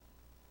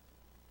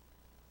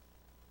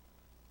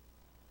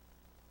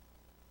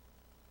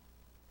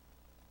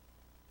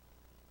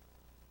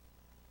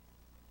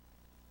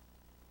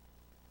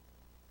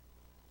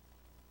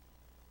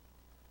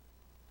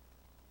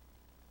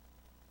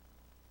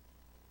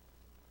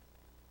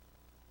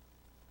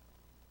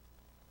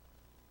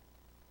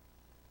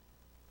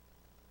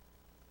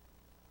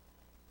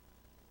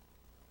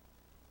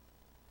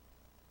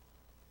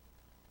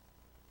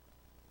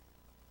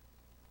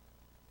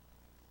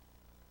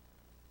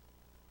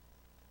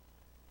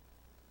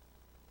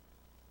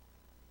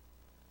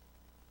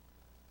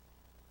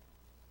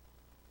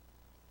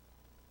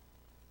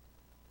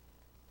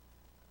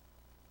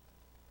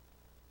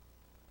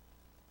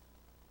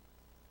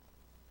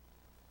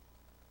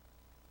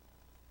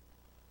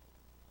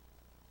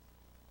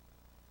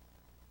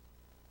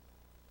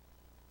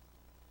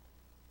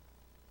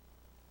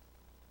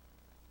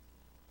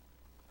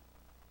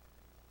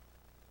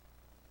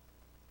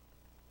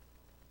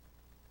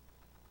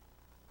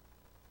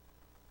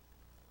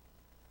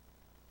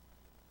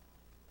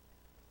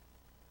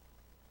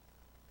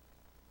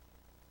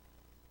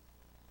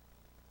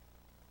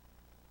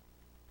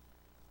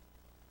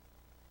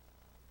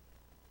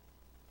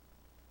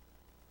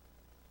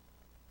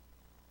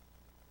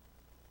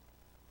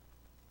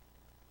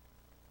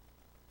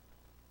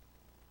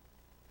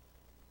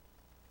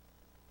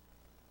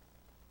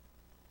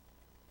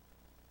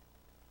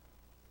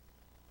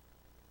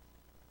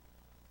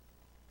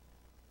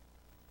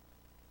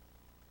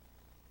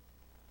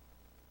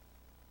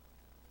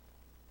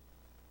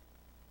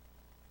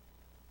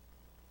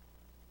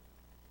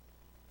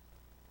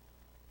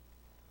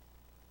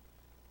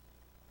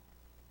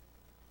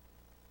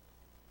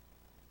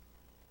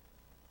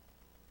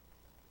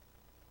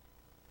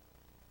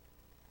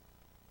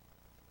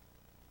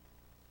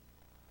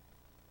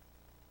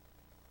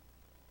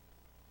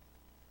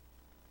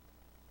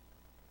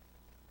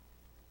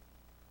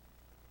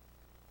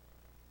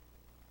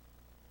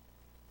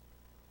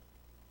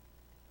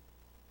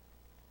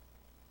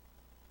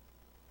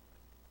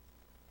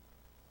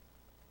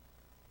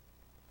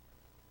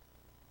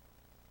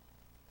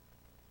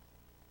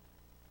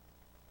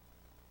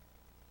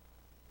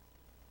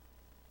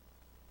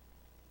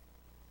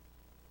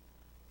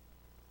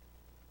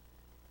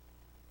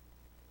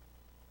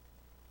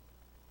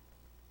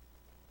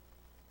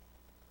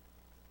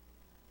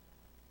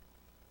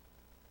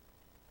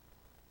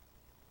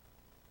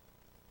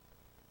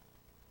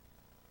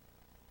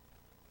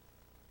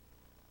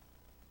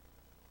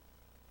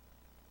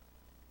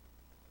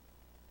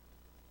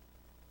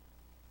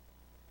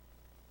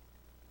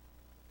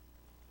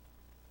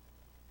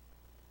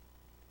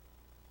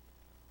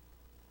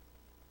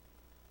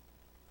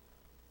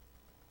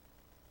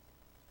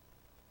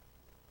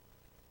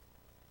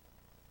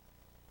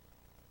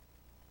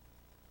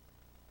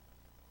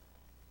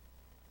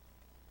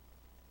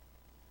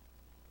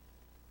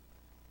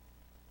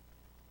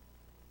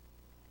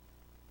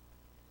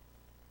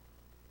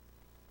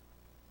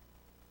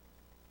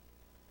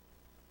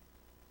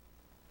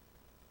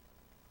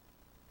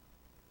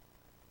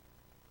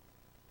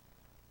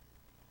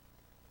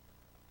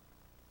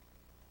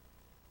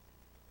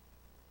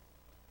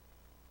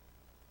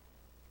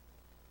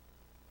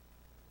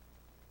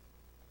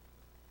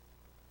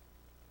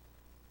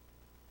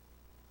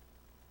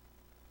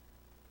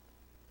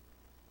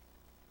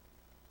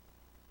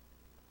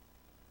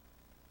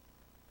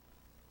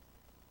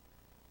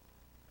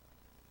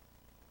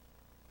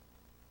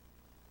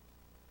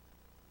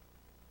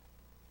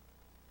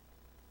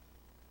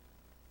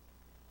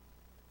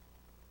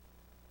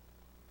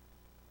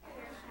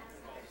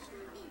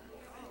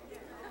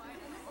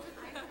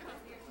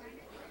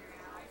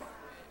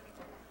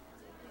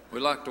We'd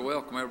like to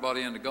welcome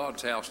everybody into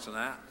God's house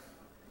tonight.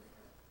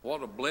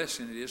 What a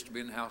blessing it is to be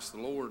in the house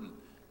of the Lord.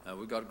 And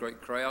we've got a great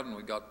crowd, and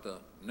we've got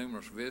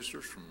numerous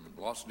visitors from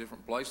lots of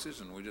different places,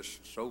 and we're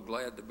just so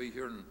glad to be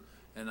here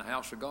in the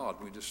house of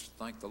God. We just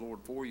thank the Lord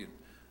for you.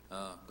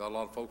 Got a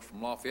lot of folks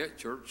from Lafayette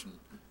Church, and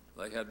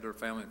they had their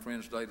family and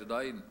friends day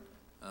today, and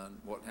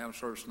wasn't having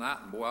service tonight.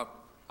 And boy,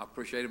 I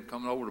appreciate them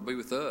coming over to be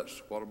with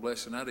us. What a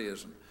blessing that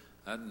is,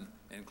 and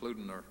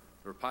including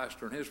their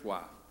pastor and his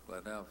wife.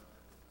 Glad to have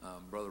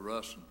Brother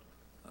Russ and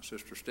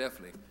Sister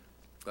Stephanie.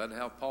 Glad to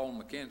have Paul and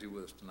Mackenzie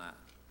with us tonight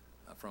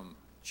from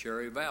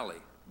Cherry Valley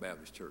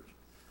Baptist Church.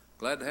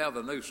 Glad to have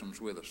the Newsomes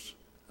with us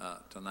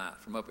tonight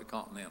from up at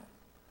Continental,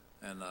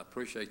 and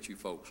appreciate you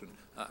folks. And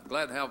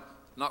glad to have,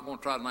 not going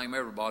to try to name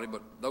everybody,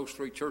 but those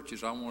three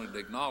churches I wanted to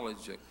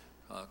acknowledge,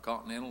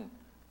 Continental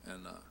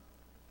and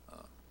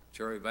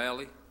Cherry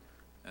Valley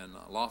and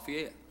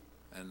Lafayette.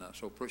 And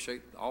so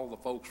appreciate all the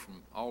folks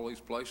from all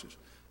these places.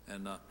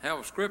 And have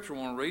a scripture I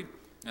want to read,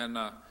 and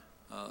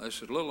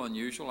this is a little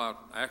unusual. I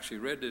actually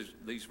read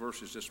these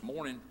verses this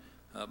morning,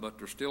 but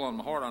they're still on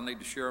my heart. I need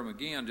to share them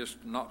again,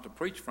 just not to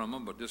preach from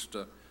them, but just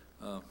to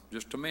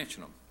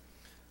mention them.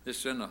 This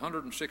is in the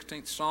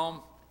 116th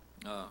Psalm,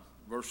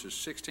 verses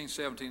 16,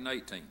 17, and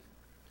 18.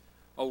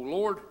 O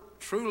Lord,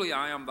 truly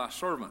I am thy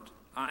servant.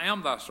 I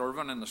am thy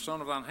servant and the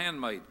son of thine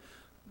handmaid.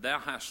 Thou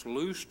hast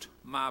loosed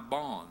my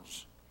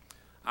bonds.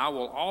 I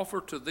will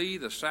offer to thee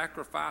the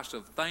sacrifice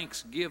of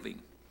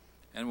thanksgiving,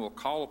 and will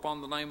call upon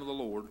the name of the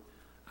Lord.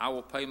 I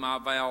will pay my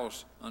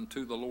vows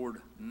unto the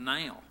Lord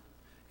now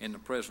in the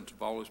presence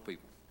of all his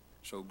people.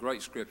 So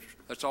great scriptures.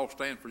 Let's all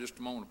stand for just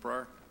a moment of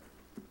prayer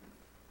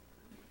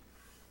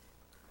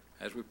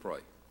as we pray.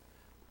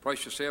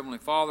 Precious Heavenly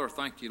Father,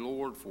 thank you,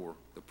 Lord, for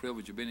the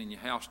privilege of being in your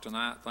house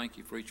tonight. Thank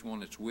you for each one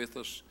that's with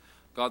us.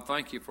 God,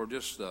 thank you for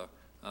just the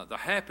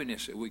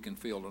happiness that we can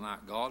feel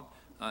tonight, God,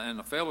 and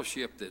the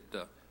fellowship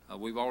that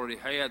we've already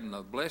had, and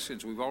the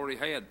blessings we've already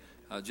had,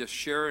 just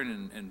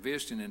sharing and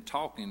visiting and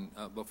talking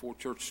before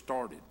church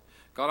started.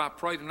 God, I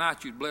pray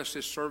tonight you'd bless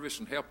this service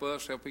and help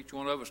us, help each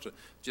one of us to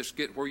just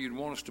get where you'd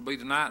want us to be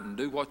tonight and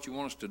do what you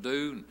want us to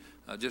do,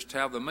 and just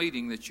have the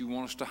meeting that you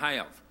want us to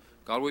have.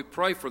 God, we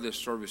pray for this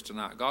service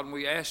tonight. God, and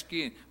we ask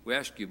you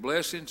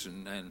blessings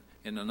and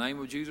in the name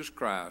of Jesus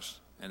Christ,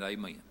 and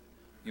amen.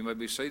 You may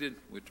be seated.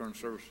 We turn the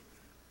service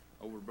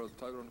over to Brother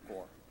Taylor and the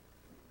choir.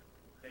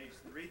 Page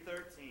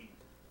 313.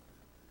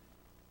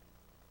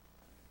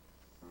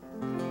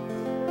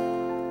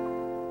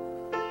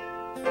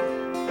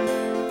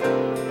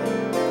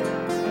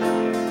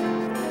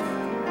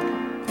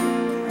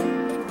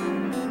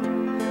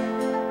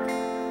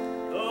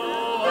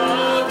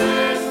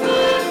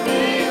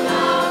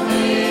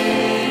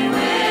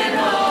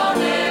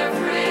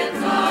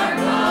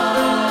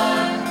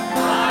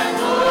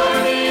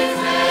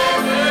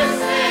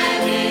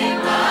 Standing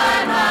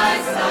by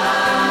my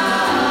side.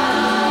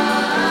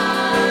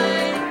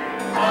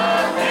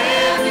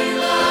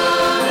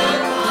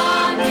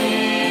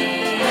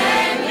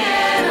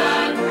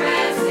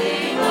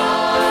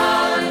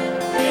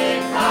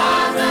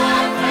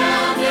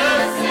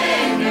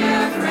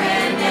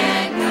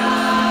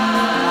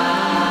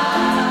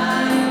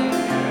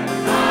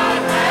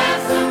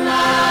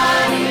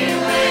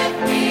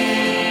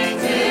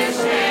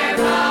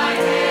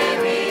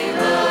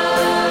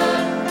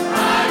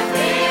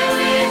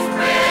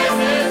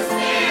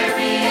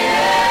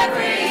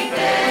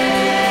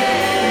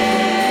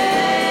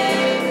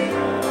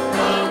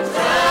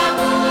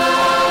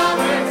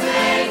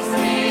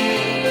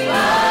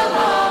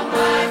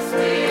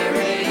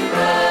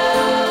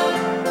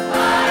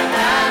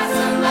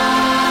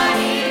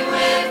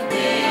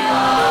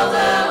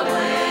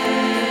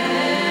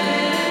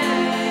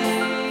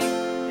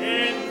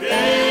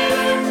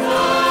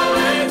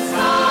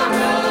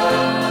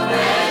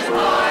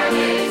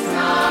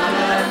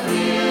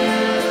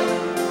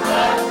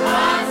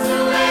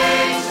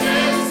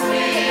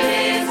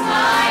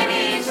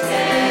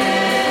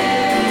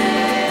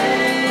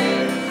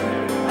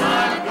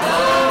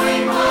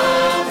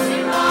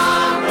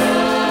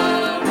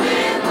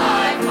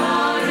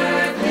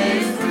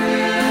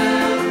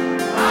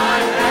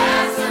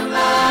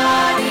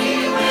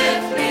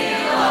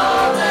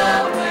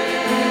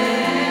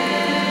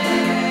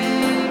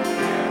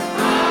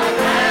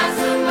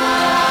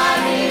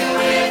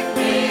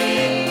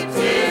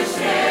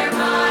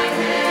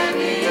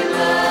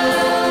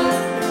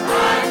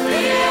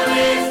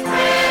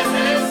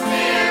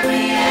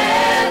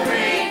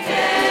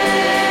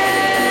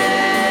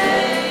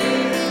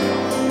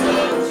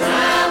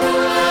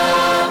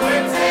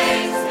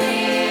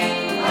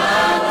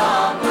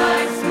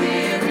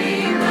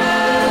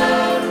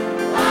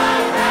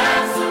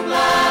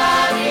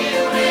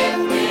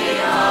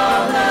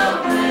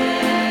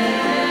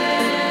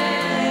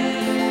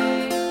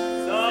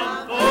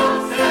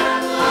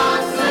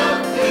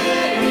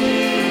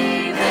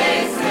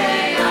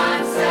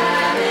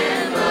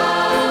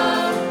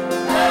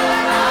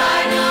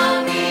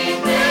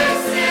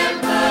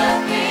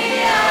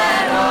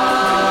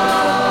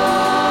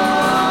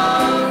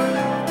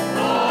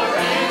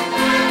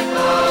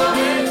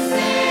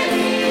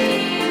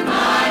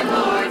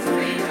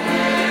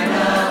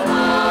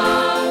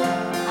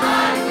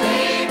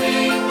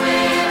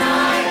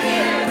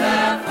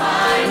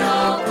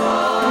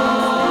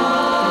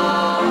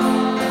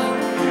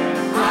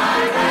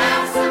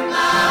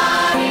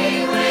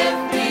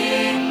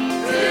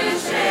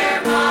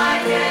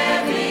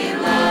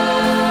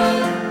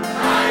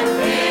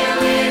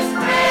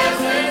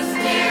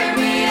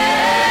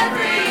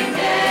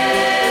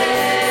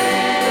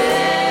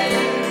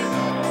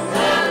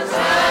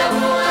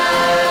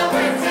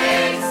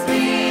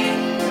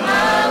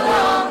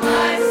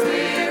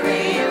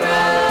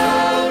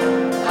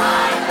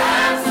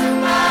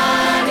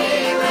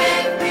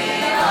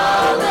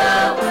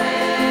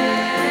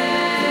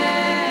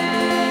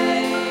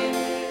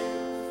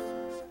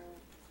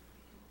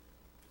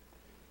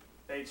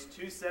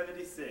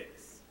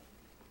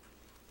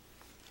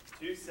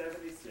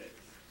 276.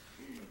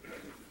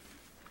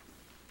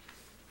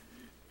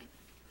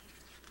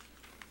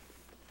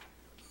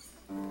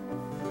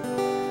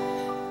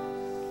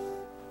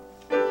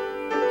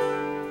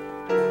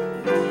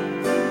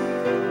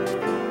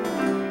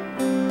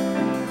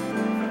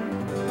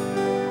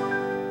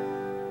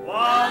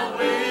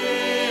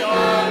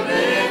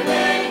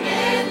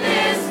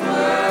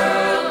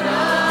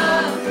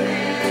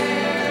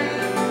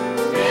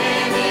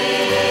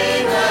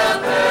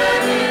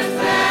 Burdens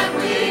that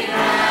we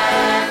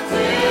have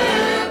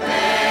to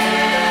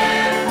bear.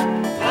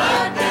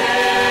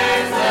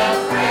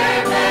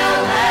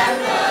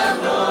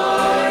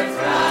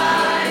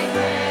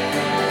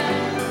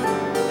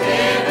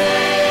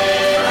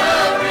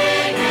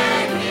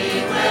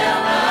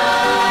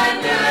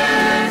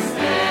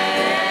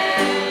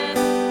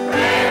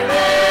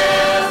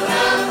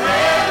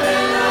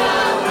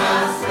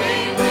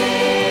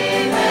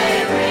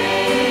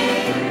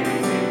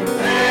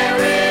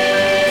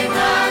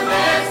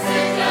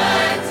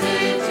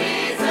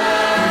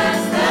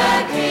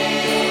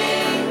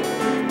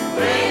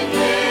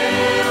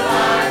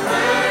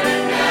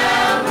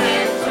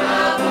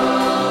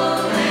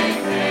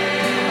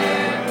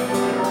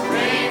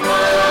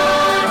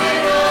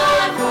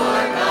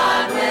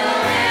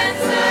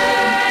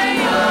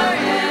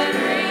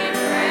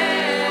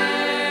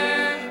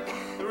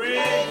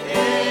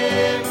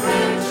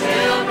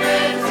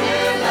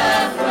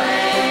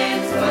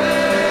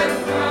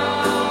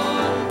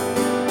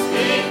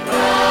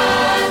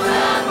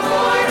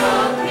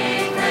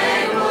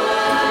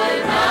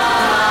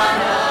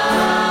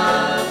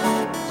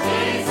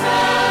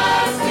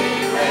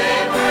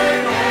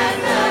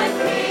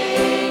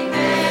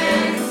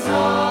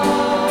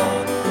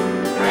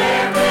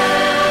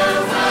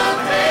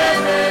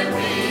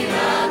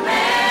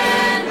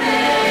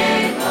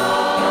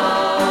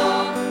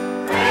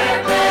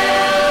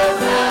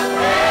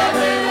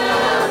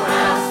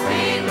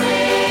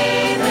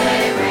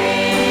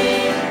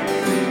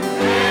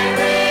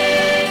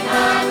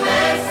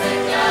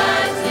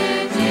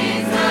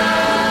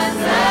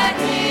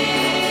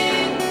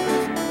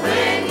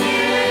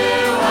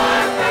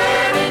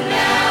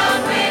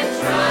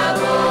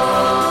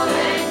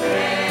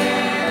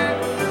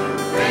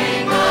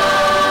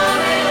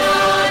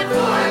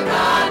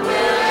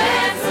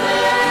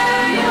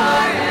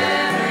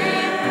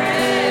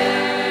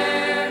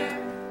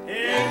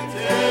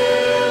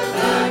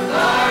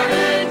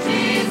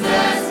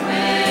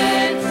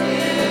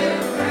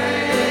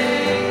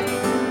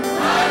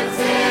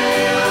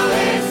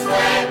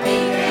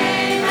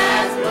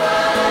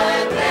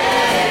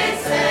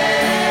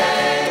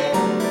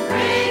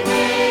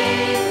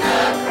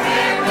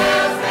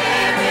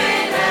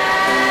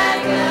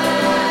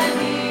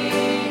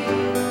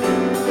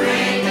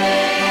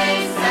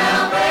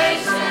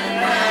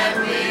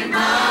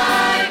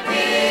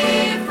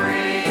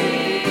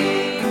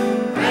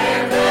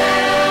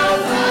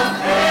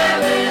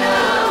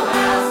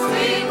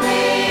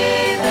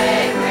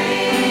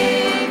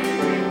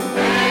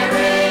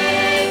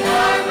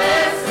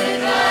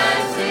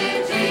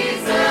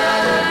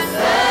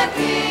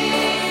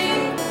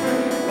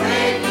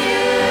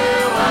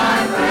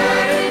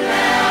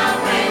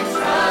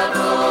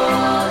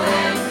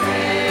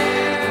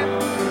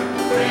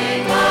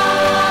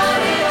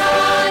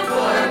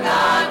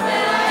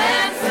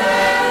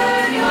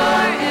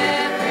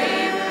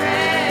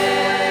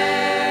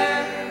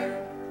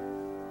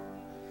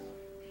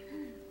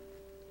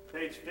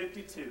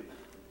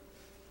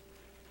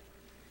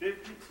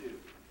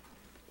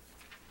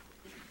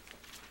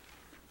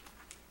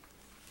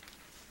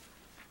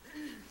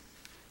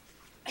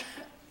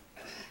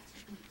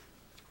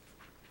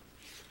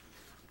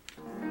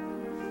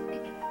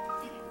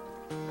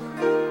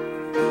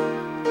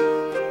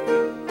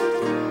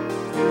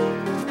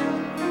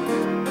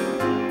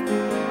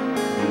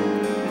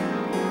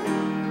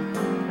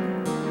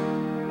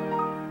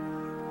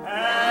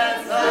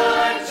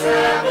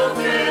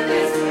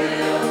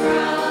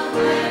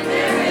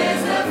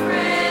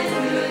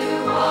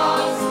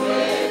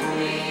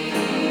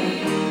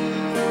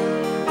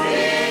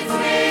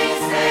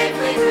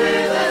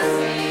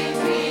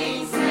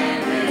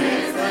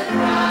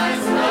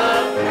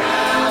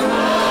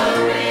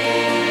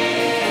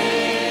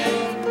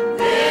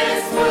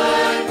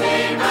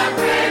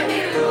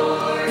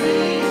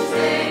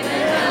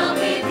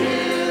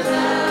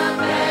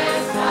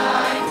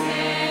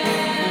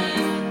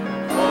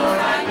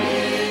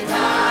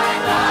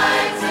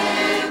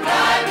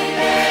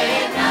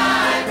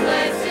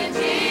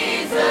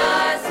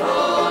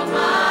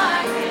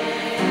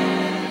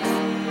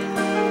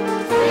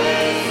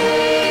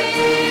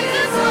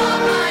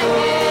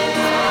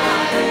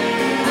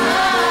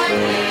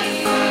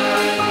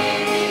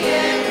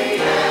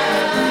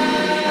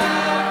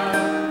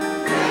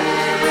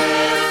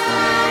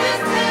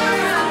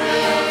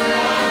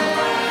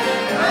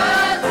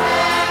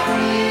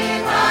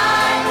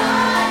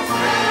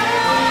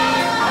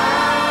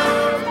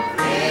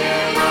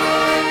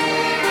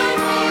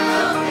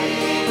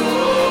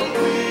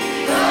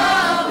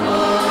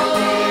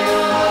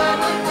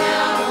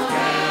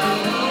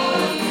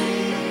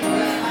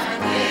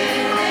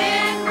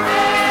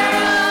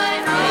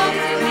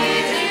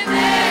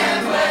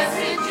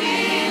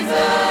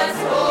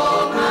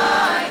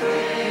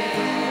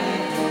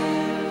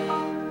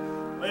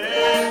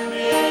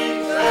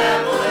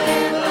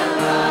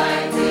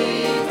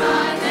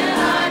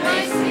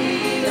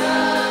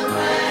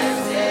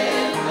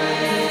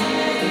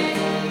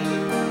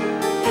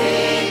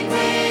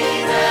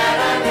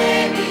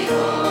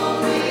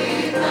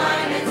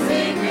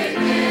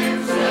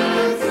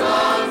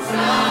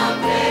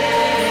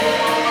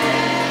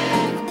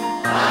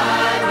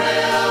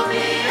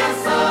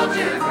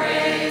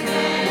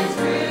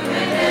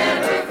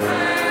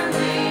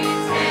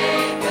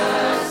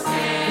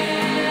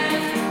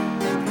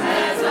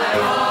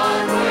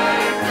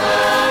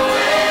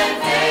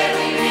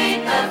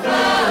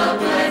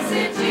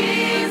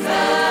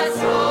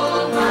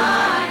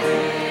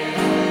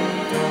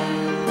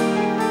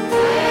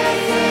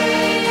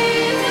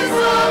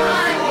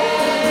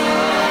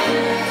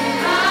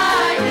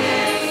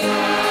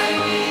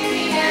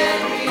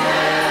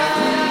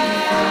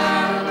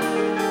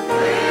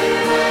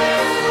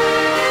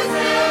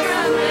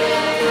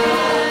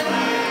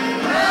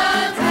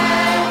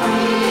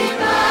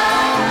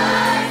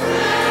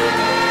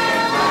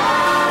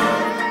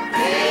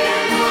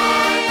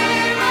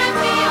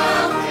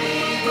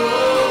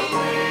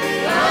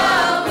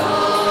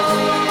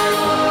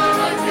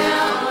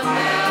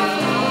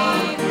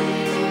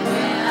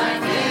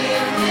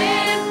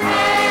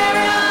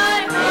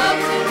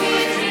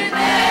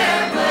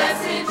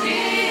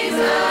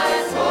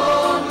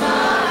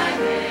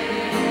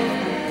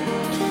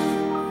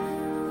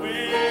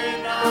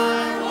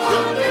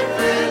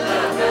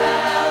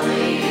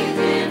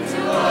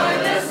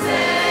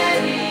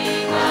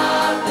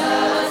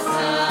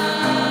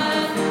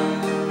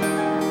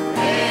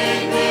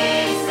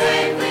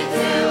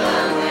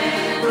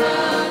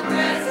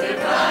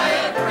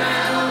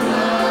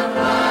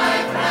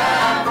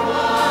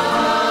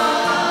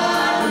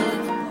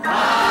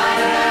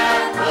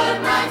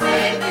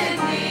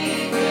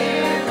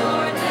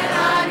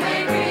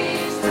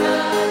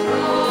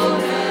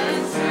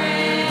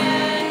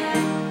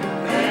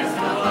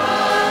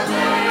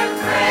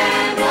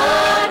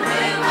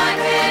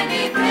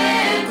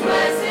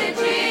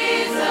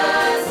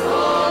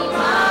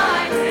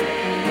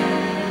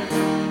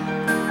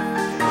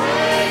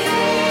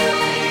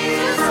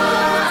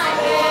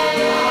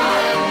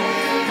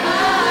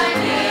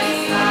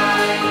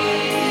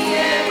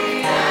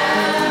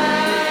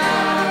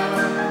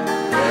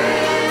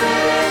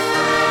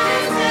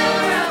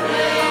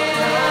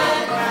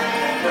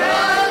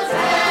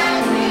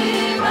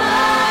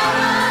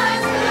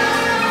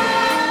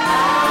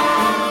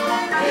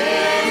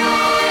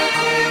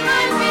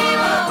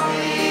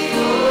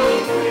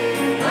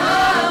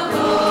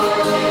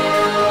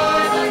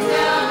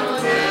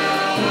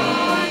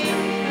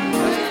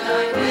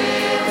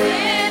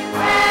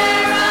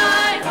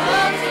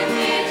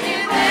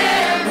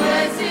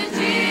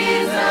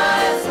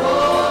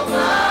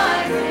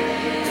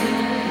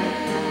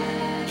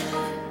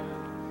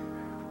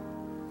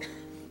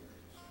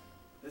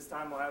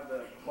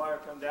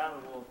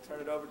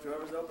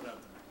 whoever's open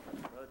up.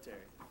 Brother Terry.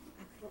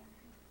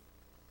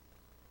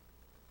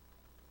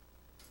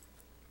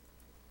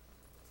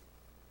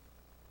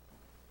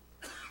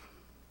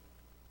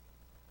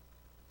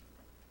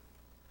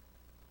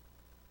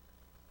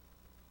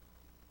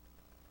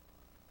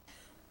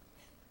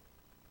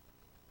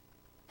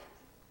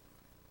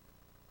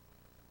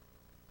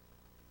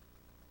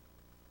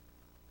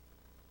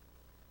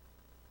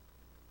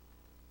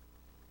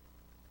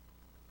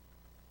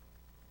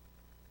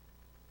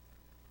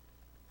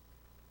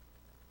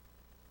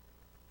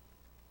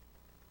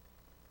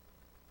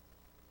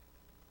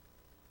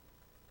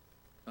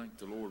 Thank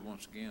the Lord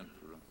once again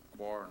for the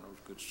choir and those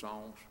good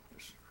songs.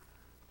 Just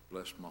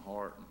blessed my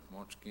heart. And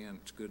once again,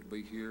 it's good to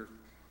be here.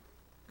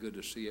 Good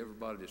to see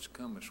everybody that's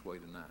come this way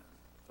tonight.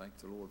 Thank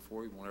the Lord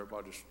for you. Want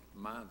everybody to just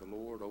mind the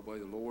Lord, obey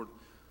the Lord.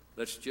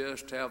 Let's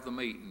just have the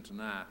meeting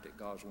tonight that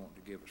God's wanting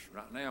to give us.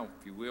 Right now,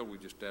 if you will, we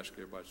just ask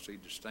everybody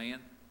to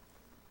stand.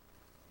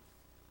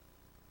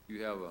 If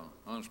you have an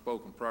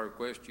unspoken prayer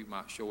request, you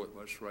might show it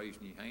by just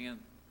raising your hand.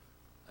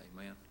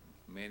 Amen.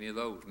 Many of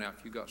those. Now,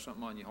 if you got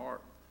something on your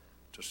heart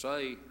to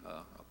say,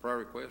 a prayer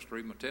request or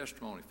even a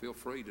testimony, feel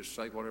free to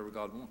say whatever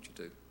God wants you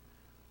to.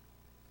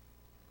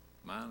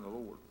 Mind the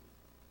Lord.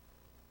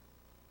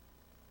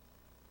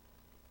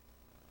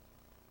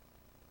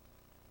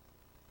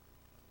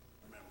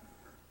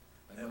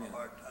 Have a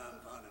hard time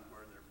finding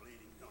where their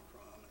bleeding come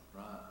from.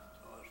 Right.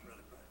 So I was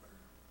really pray for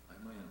her.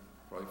 Amen.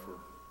 Pray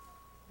for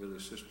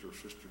Billy's sister,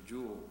 Sister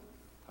Jewel,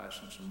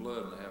 passing some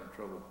blood and having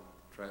trouble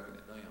tracking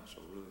it down.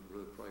 So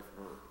really pray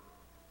for her.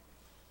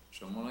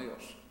 Someone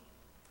else.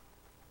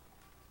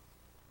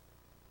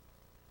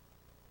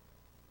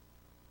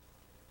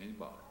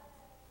 Anybody?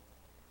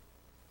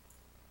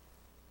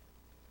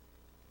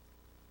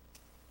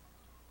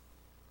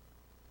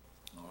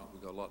 All right, we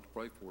got a lot to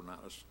pray for tonight.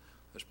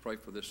 Let's pray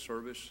for this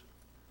service.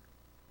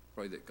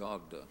 Pray that God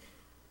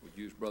would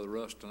use Brother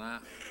Russ tonight.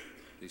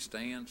 He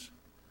stands.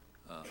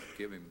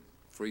 Give him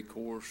free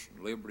course,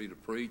 liberty to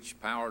preach,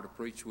 power to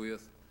preach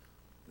with.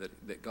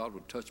 That God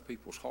would touch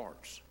people's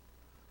hearts.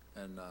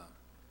 And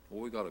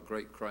we got a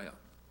great crowd.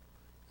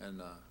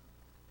 And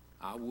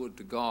I would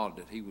to God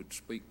that he would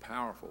speak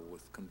powerful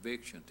with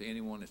conviction to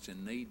anyone that's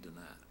in need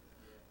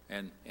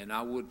tonight. And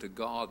I would to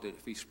God that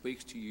if he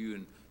speaks to you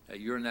and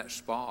you're in that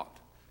spot,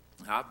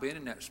 I've been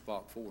in that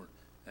spot before.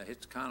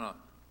 It's kind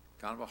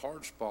of a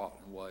hard spot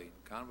in a way,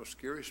 kind of a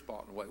scary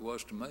spot in the way it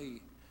was to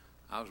me.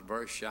 I was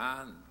very shy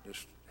and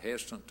just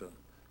hesitant to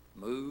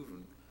move,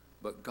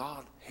 but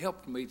God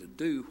helped me to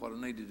do what I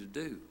needed to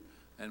do.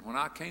 And when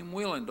I came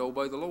willing to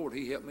obey the Lord,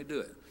 he helped me do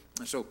it.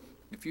 And so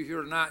if you're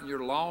here tonight and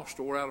you're lost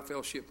or out of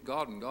fellowship with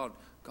God, and God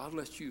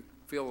lets you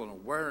feel an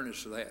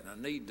awareness of that, and I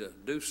need to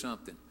do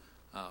something,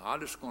 I'm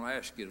just going to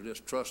ask you to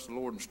just trust the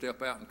Lord and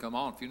step out and come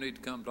on. If you need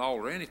to come to the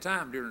altar any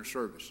time during the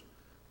service,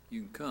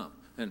 you can come.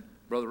 And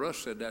Brother Russ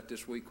said that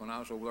this week when I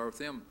was over there with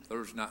them,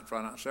 Thursday night,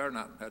 Friday night, Saturday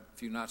night, had a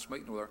few nights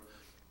meeting over there.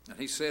 And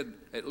he said,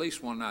 at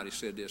least one night he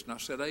said this, and I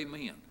said,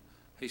 amen.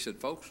 He said,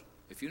 folks,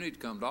 if you need to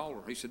come to the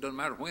altar, he said, doesn't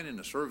matter when in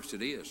the service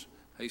it is.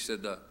 He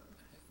said, the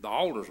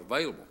altar's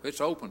available. It's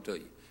open to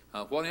you.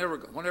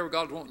 Whenever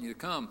God's wanting you to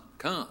come.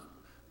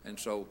 And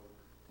so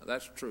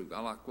that's true.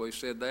 I like the way he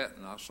said that,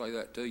 and I'll say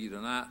that to you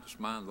tonight. Just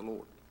mind the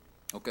Lord.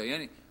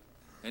 Okay,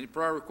 any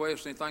prayer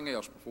requests, anything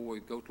else before we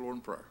go to the Lord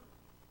in prayer?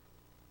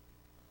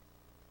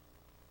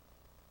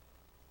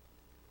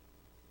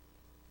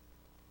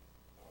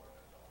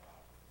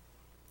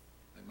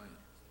 Amen.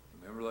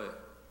 Remember that.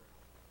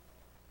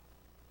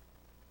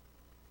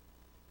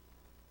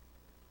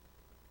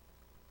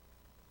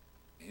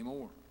 Any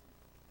more?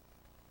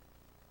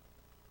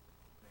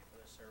 For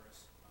this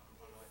service, I'm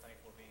really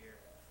thankful to be here.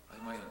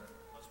 Amen.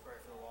 Let's pray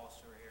for the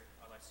lost who are here.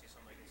 I'd like to see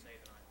somebody get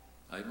saved tonight.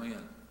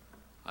 Amen.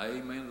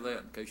 Amen to that.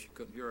 In case you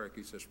couldn't hear Eric,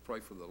 he says, pray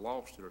for the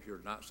lost that are here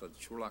tonight. So I'd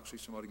sure like to see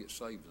somebody get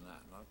saved tonight.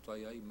 And I'll tell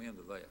you, amen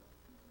to that.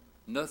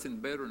 Nothing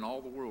better in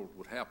all the world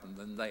would happen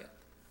than that.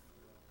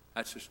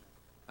 That's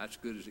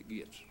good as it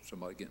gets,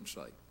 somebody getting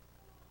saved.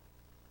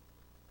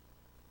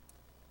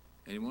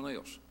 Anyone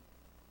else?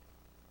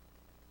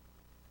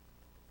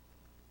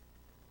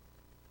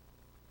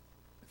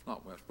 If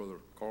not, we'll ask Brother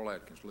Carl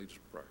Atkins to lead us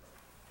in prayer.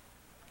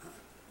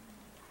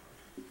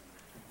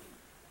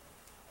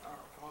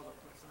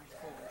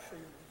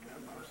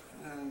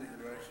 And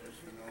gracious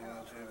and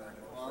all us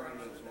heavenly Father,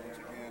 let's once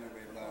again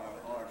we allow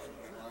our hearts to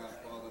be alive,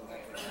 Father,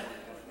 that you want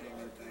this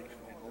evening. Thank you,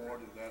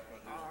 Lord, is that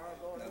for this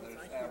another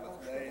Sabbath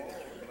day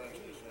that you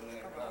blessed us in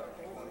that God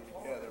to come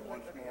together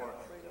once more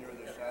near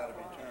the side of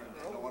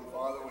eternity. Knowing,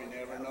 Father, we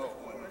never know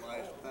when the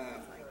last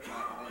time might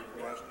be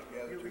for us to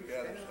gather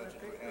together such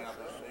as we have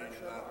this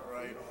evening. I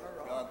pray,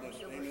 God,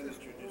 this evening that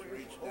you just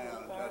reach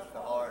down and touch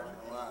the hearts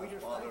and lives,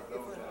 Father, of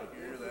those that are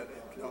here that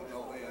don't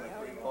know in a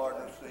free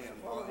pardon of sin,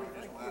 Father, you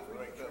just might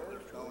break up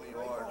their stony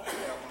hearts and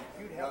help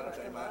them, God, that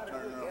they might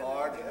turn their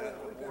heart and that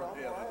before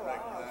death and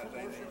recognize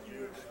they need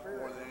you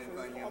more than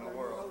anything in the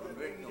world.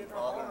 Convict them,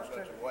 Father, in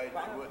such a way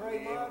that you wouldn't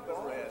be able to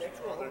rest,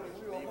 Father,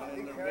 even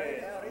in their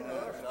beds.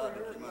 God,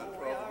 that you might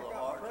trouble the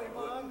hearts of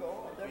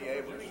would be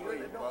able to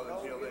sleep, Father,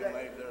 until they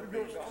made their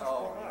peace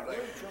call and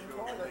election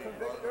sure to thee,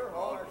 Father.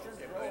 Lord, if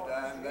they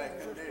die in that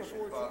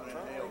condition, Father, in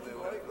hell,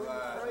 they'll have to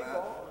rise. And I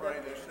pray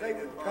this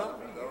evening, Father,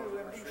 for those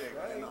that are sick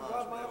in the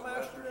hospital,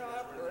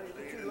 brothers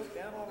and sisters,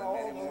 and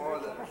many more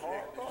that are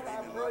sick this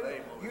evening, not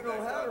able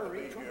to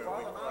be here.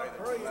 We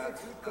pray that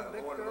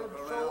tonight, Lord, look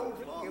around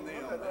upon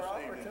them this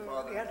evening,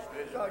 Father,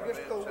 visit their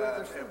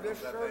bedside, help them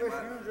that they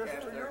might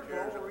cast their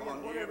cares upon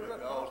you,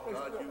 because,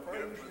 God, you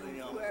care for them.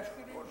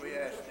 Lord, we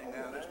ask thee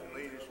now just to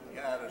lead us and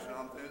guide us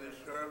on through this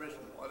service,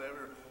 and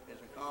whatever is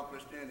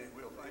accomplished in it,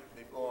 we'll thank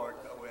thee for it.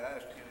 So we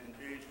ask it in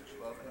Jesus'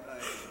 loving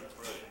name, we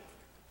pray.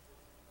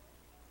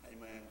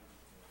 Amen.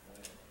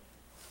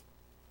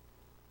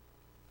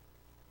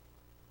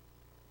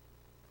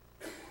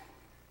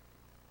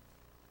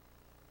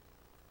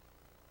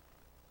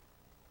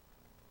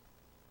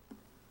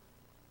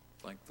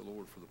 Thank the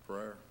Lord for the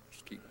prayer.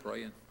 Just keep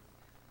praying.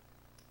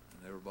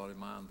 And everybody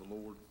mind the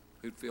Lord.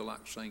 Who'd feel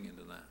like singing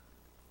tonight?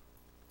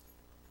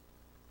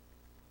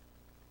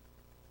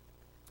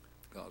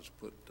 If God's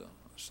put a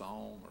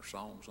song or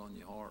songs on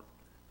your heart,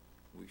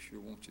 we sure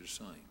want you to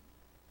sing.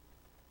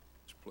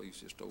 So please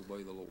just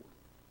obey the Lord.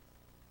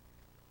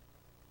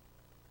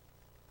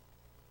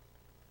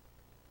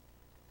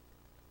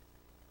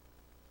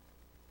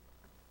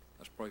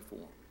 Let's pray for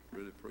them.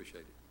 Really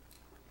appreciate it.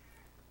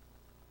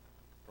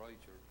 Pray,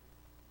 church.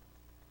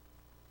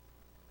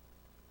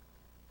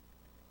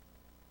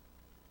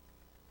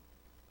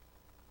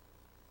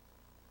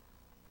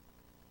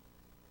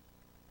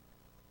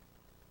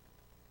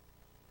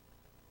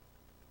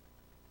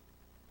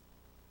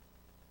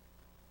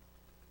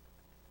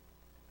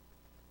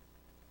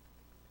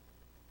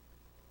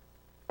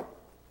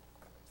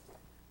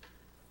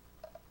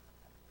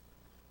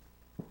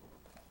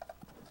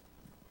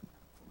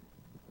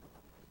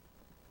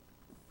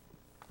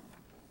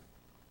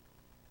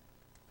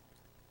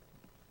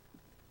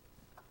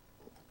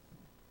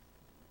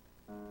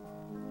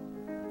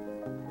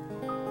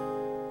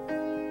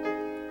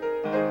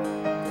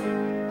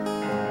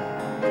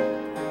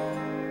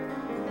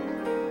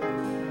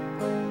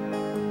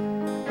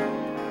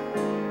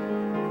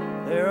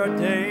 There are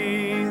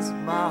days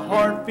my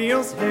heart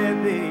feels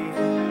heavy,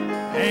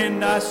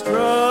 and I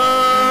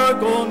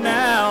struggle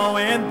now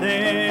and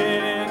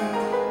then.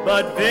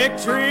 But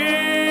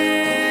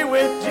victory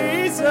with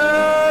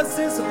Jesus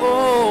is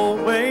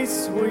always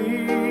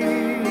sweet.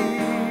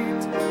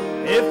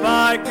 If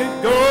I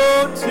could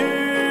go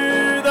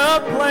to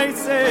the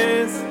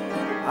places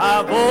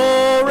I've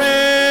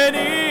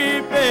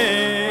already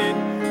been,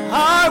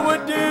 I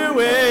would do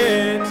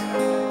it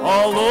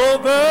all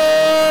over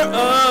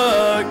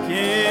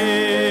again.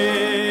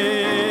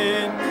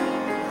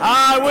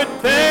 I would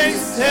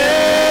face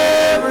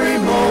every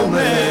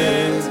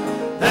moment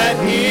that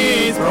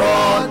He's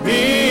brought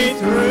me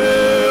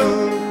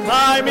through,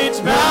 climb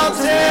each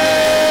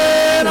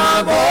mountain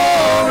I've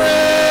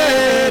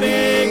already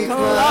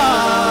climbed.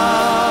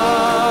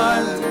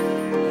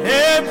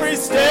 Every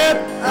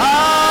step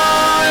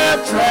I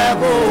have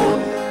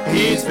traveled,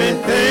 He's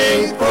been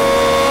faithful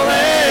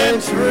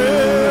and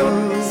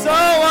true. So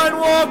I'd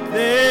walk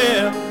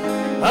them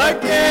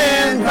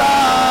again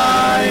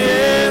by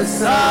His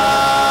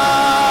side.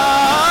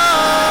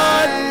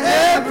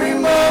 Every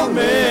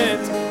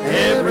moment,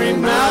 every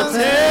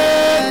mountain,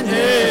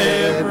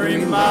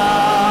 every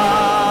mile.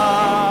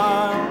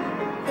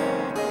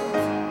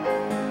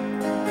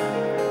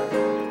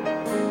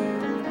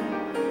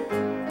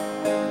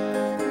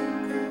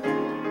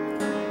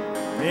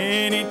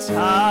 Many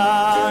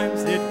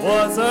times it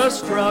was a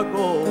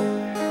struggle,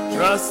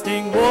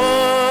 trusting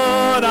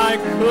what I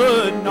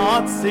could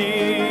not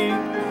see.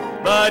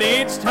 But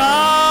each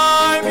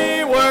time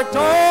He worked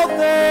all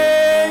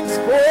things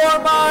for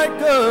my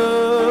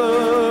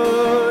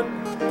good.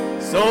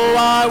 So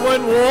I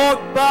would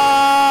walk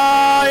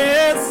by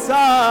His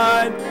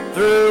side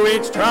through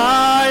each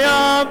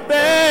triumph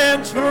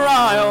and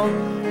trial.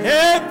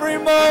 Every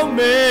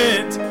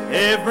moment,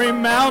 every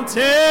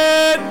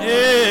mountain,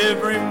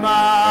 every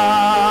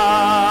mile.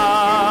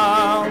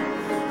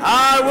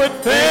 I would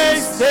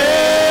face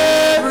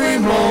every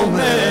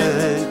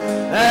moment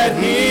that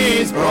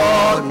He's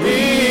brought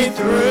me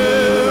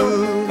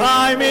through,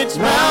 climb each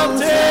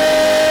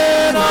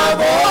mountain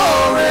I've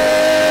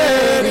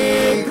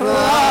already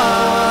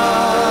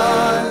climbed.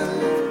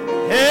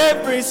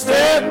 Every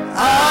step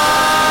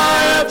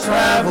I have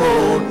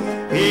traveled,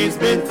 He's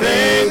been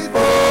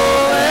faithful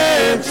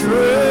and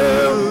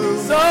true.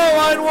 So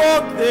I'd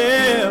walk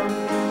them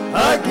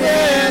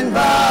again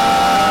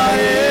by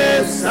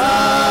His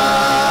side.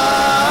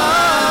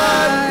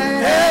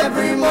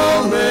 Every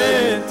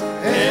moment,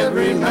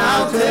 every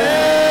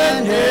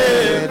mountain,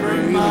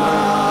 every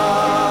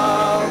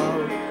mile.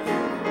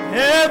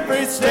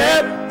 Every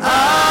step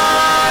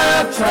I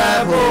have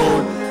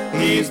traveled,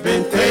 He's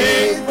been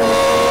faithful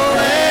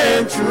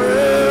and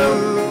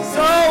true.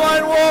 So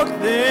I'd walk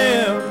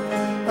them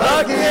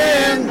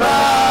again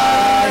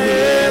by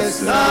His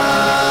side.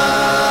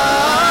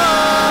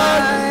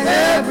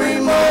 Every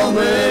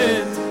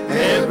moment,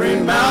 every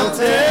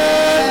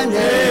mountain,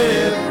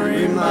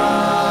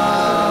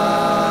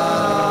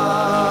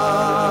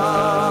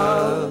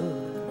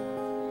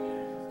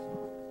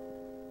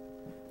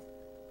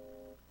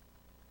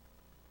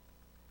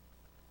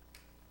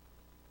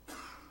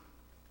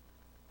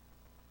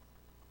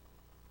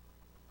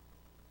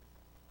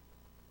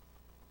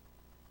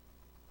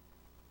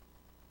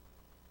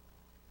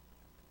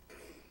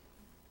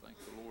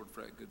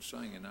 for that good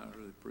singing. I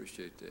really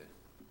appreciate that.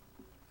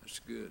 That's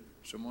good.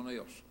 Someone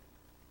else.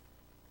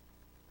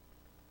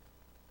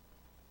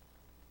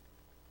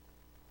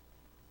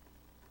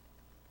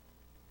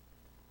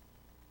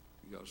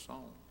 You got a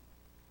song?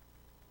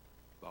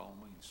 By all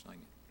means, sing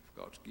it. If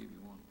God's give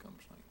you one, come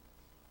sing it.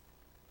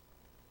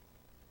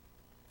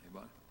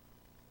 Anybody?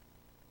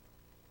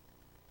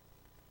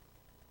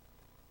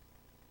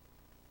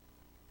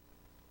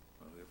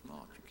 Well, if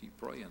not, you keep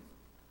praying. I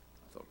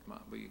thought there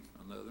might be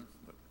another,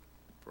 but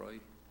pray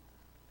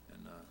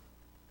and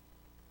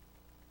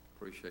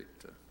appreciate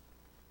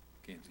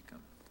Kenzie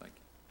coming. Thank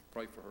you.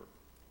 Pray for her.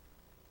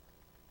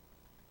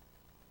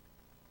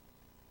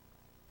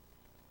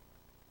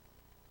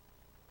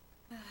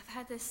 I've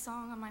had this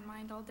song on my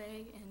mind all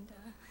day,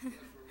 and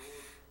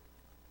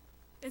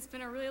it's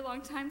been a really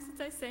long time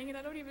since I sang it.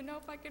 I don't even know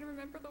if I can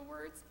remember the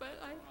words,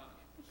 but I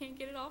can't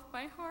get it off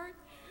my heart.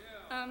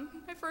 I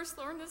first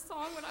learned this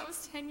song when I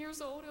was 10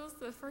 years old. It was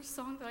the first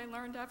song that I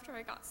learned after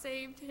I got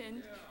saved,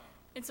 and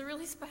it's a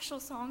really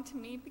special song to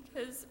me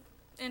because,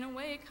 in a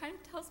way, it kind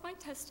of tells my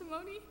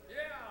testimony.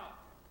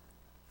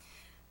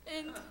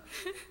 And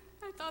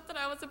I thought that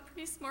I was a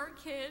pretty smart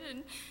kid,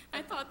 and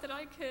I thought that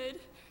I could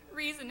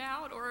reason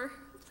out or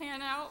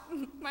plan out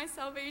my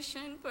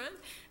salvation, but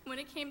when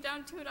it came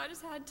down to it, I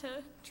just had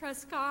to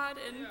trust God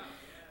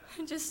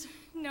and just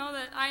know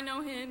that I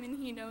know Him and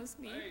He knows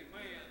me.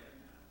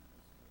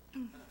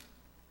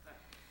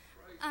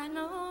 I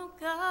know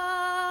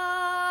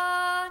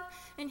God,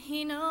 and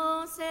He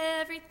knows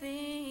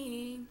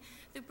everything.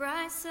 Through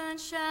bright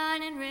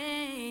sunshine and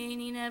rain,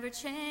 He never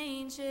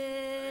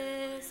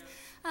changes.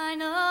 I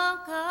know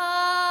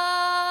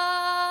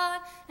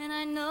God, and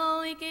I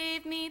know He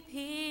gave me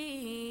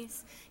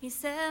peace. He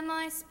set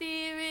my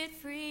spirit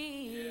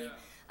free.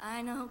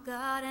 I know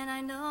God, and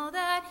I know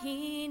that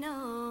He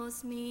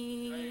knows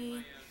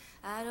me.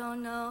 I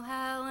don't know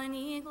how an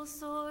eagle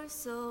soars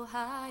so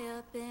high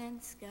up in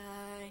the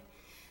sky.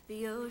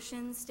 The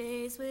ocean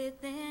stays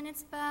within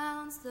its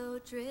bounds, though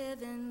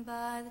driven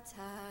by the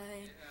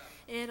tide.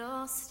 It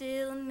all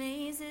still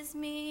amazes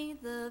me,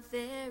 the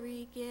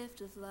very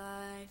gift of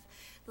life.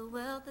 The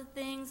wealth of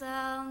things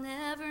I'll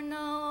never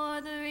know,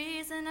 or the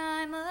reason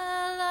I'm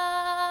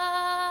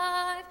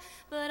alive.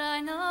 But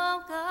I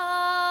know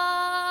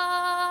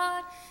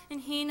God, and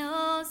He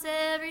knows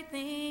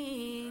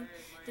everything.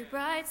 Through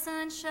bright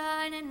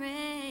sunshine and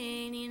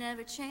rain, He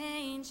never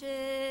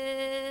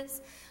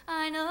changes.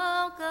 I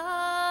know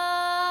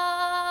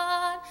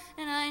God,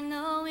 and I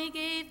know He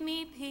gave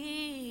me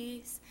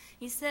peace.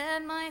 He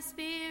set my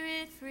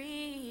spirit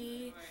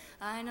free.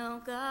 I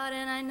know God,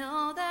 and I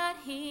know that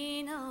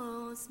He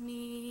knows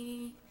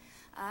me.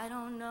 I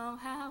don't know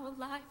how a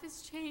life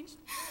is changed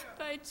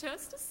by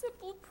just a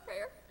simple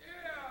prayer.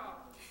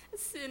 A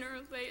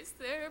sinner lays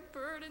their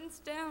burdens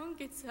down,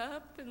 gets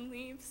up and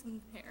leaves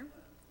them there.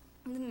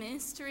 The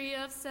mystery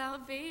of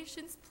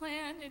salvation's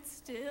plan, it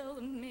still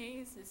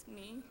amazes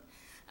me.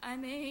 I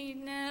may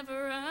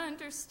never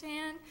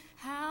understand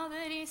how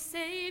that He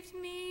saved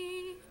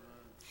me,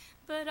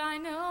 but I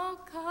know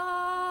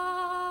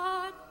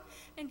God,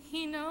 and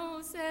He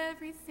knows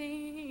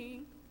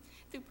everything.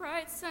 Through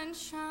bright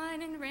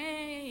sunshine and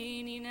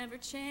rain, He never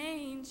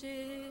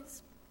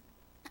changes.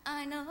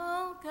 I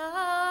know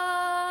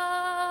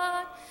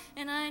God,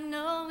 and I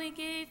know He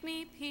gave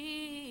me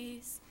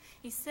peace.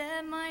 He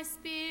set my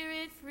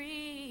spirit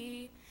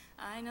free.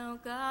 I know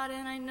God,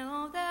 and I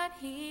know that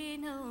He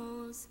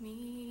knows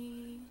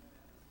me.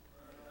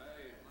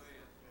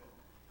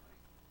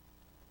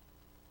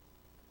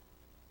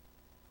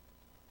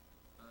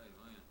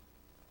 Amen.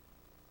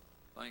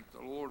 Thank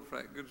the Lord for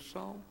that good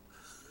song.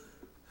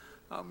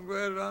 I'm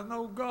glad I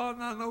know God,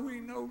 and I know He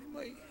knows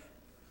me.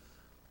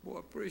 Boy, I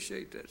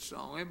appreciate that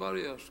song.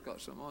 Anybody else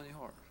got something on your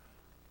heart?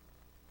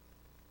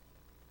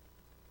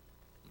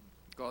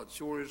 God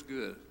sure is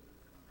good.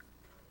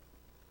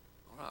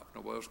 All right, if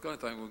nobody else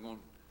got anything, we're going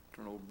to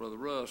turn over to Brother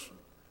Russ.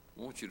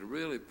 I want you to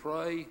really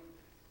pray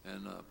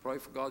and pray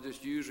for God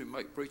just use Him,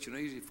 make preaching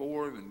easy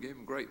for Him, and give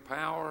Him great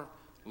power.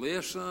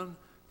 Listen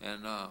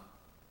and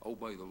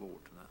obey the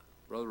Lord tonight.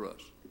 Brother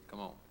Russ, come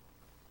on.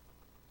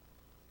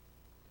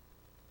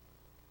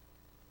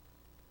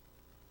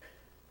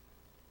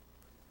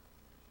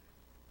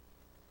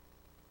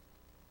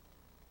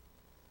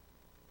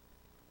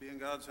 Be in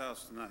God's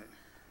house tonight.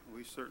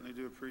 We certainly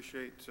do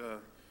appreciate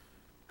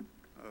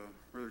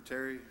Brother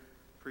Terry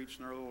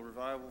preaching our little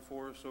revival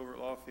for us over at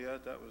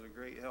Lafayette. That was a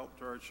great help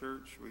to our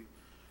church. We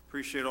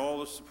appreciate all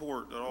the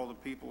support that all the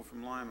people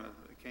from Lima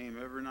that came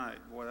every night.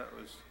 Boy,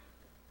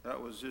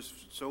 that was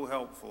just so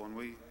helpful, and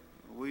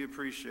we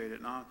appreciate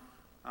it. And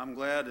I'm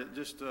glad that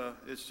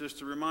it's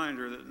just a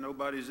reminder that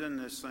nobody's in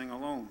this thing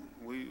alone.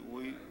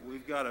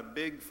 We've got a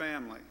big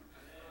family,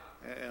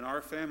 and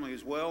our family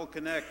is well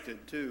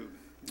connected too.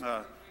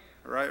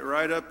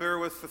 Right up there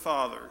with the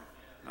Father,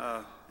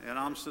 and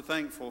I'm so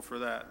thankful for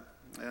that.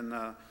 And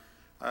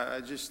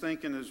I just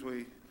thinking as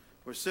we're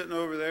sitting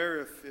over there,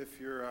 if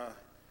you're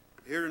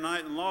here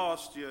tonight and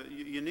lost,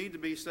 you need to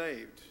be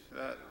saved.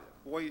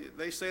 boy,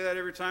 they say that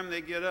every time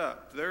they get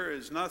up. There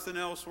is nothing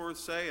else worth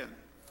saying.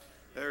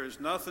 There is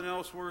nothing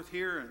else worth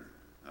hearing.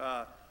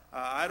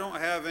 I don't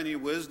have any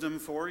wisdom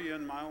for you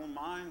in my own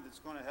mind that's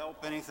going to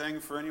help anything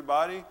for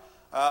anybody.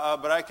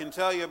 But I can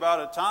tell you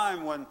about a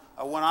time when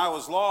I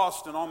was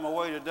lost and on my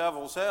way to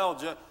devil's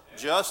hell,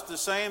 just the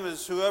same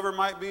as whoever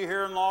might be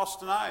here and lost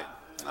tonight.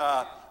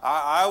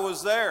 I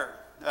was there.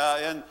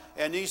 And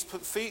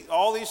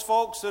all these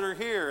folks that are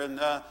here, and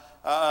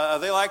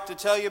they like to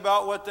tell you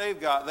about what they've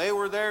got. They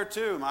were there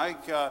too,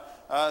 Mike.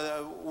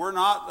 We're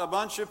not a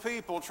bunch of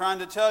people trying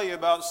to tell you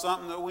about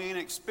something that we ain't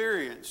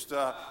experienced.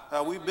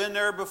 We've been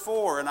there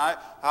before, and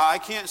I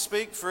can't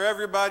speak for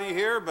everybody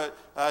here, but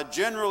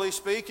generally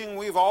speaking,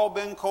 we've all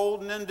been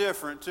cold and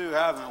indifferent too,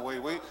 haven't we?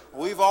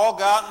 We've all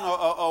gotten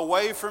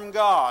away from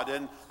God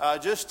and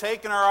just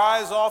taken our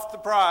eyes off the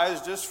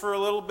prize just for a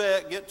little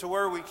bit, get to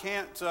where we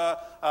can't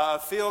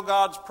feel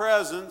God's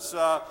presence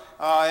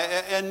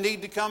and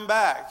need to come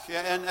back.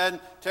 And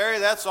Terry,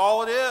 that's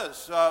all it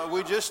is.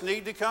 We just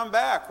need to come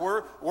back.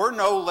 We're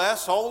no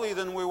less holy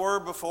than we were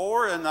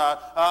before, and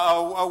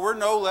we're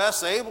no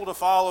less able to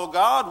follow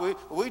God.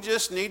 We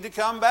just need to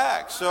come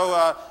back.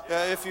 So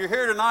if you're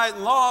here tonight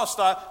and lost,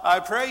 I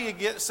pray you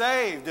get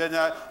saved.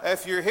 And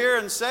if you're here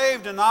and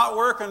saved and not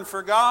working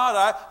for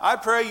God, I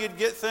pray you'd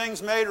get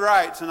things made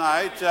right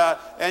tonight.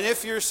 And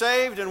if you're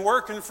saved and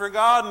working for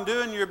God and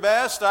doing your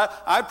best,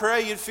 I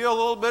pray you'd feel a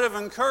little bit of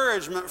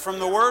encouragement from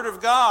the Word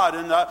of God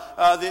and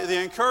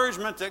the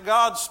encouragement that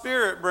God's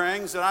Spirit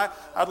brings. And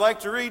I'd like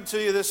to read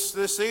to you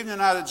this evening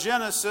out of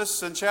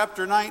Genesis in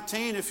chapter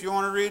 19, if you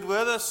want to read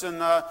with us.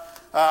 And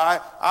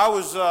I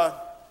was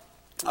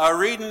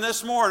reading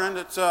this morning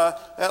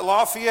at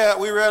Lafayette.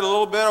 We read a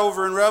little bit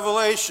over in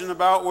Revelation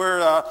about where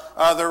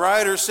the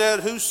writer said,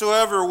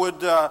 whosoever would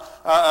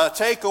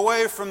take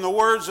away from the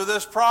words of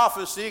this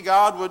prophecy,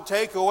 God would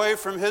take away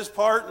from his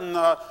part in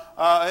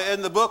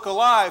the book of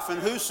life,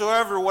 and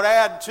whosoever would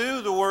add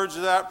to the words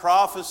of that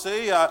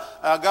prophecy,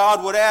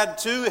 God would add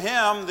to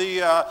him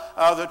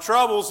the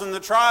troubles and the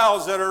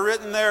trials that are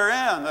written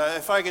therein,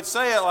 if I could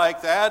say it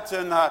like that.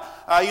 And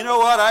you know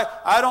what?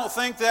 I don't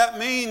think that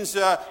means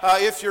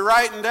if you're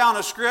writing down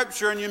a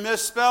scripture and you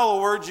misspell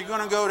a word, you're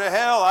going to go to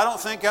hell. I don't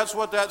think that's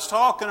what that's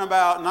talking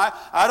about. And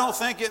I don't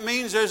think it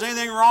means there's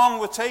anything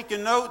wrong with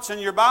taking notes in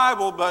your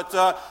Bible. But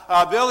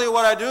Billy,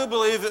 what I do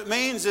believe it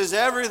means is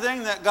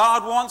everything that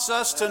God wants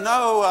us to know,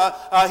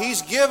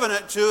 He's given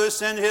it to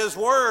us in His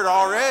Word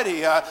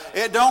already.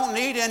 It don't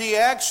need any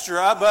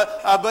extra,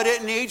 but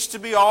it needs to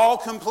be all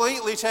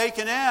completely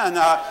taken in.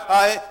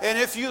 And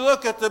if you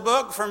look at the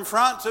book from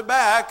front to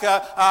back,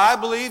 I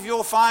believe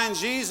you'll find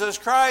Jesus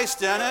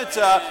Christ in it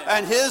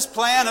and His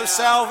plan of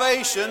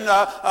salvation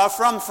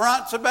from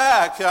front to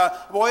back.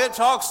 Boy, it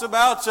talks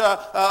about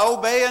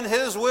obeying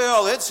His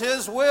will. It's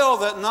His will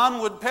that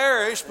none would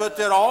perish, but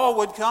that all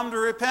would come to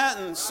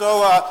repentance.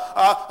 So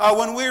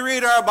when we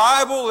read our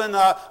Bible and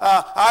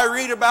I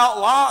read about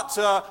Lot,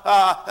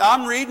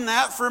 I'm reading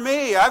that for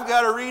me. I've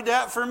got to read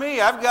that for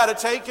me. I've got to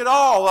take it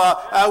all.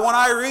 When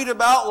I read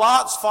about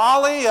Lot's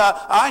folly,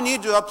 I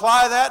need to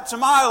apply that to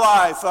my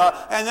life.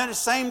 And then at the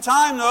same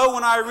time, though,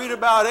 when I read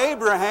about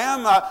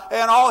Abraham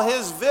and all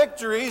his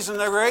victories and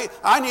the great,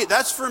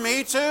 that's for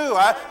me too.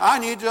 I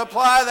need to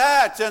apply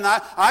that. And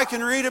I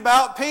can read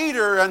about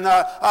Peter, and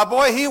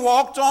boy, he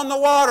walked on the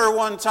water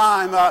one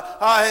time.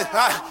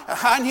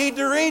 I need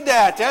to read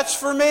that. That's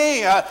for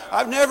me.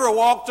 I've never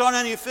walked on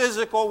any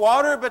physical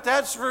water, but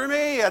that's for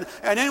me. And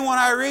then when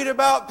I read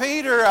about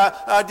Peter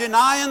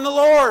denying the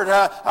Lord,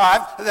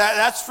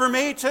 that's for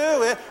me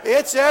too.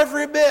 It's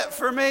every bit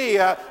for me.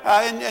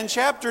 In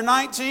chapter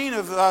 19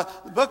 of the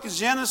book of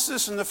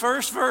Genesis, in the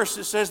first verse,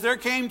 it says, there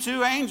came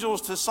two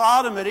angels to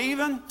Sodom at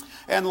even,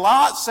 and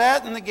Lot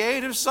sat in the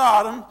gate of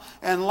Sodom,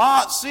 and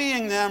Lot,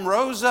 seeing them,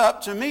 rose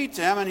up to meet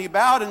them, and he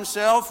bowed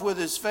himself with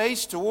his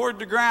face toward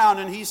the ground,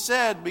 and he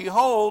said,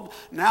 behold,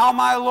 now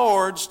my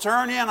lords,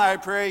 turn in, I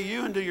pray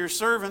you, into your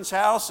servant's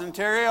house, and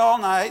tarry all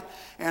night,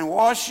 and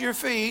wash your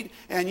feet,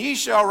 and ye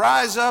shall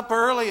rise up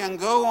early and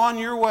go on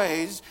your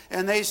ways.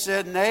 And they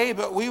said, nay,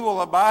 but we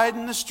will abide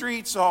in the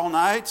streets all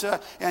night.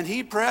 And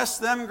he pressed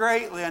them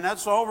greatly. And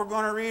that's all we're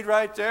going to read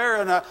right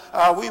there.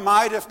 And we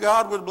might, if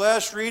God would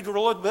bless, read a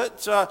little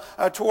bit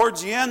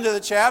towards the end of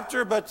the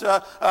chapter. But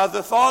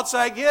the thoughts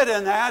I get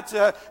in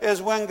that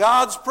is when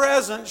God's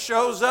presence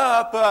shows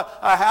up,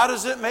 how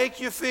does it make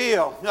you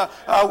feel?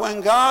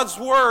 When God's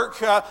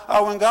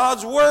when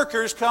God's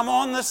workers come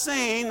on the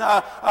scene,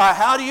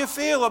 how do you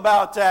feel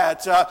about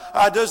that?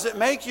 Does it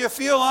make you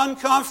feel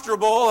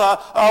uncomfortable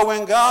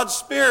when God's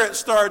Spirit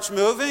starts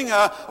moving,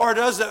 or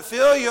does it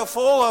fill you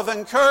full of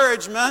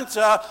encouragement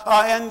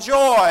and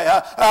joy?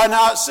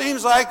 Now it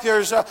seems like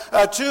there's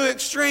two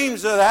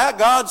extremes of that.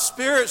 God's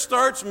Spirit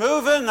starts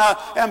moving,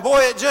 and boy,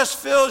 it just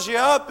fills you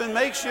up and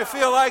makes you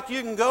feel like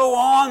you can go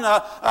on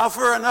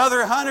for another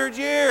 100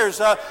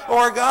 years.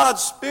 Or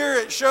God's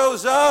Spirit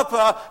shows up,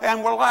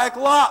 and we're like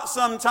Lot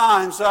sometimes.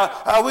 times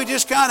we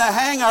just kind of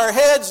hang our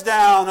heads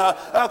down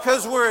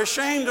because we're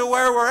ashamed of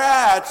where we're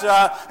at.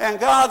 And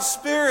God's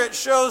Spirit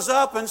shows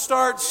up and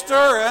starts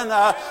stirring.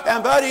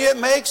 And buddy, it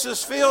makes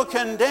us feel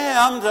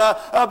condemned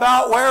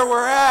about where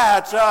we're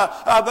at.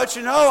 But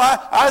you know,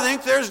 I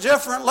think there's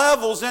different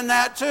levels in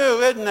that too,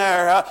 isn't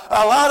there?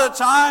 A lot of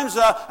times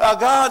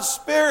God's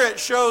Spirit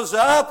shows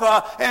up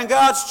and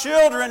God's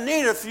children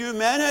need a few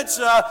minutes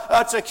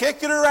to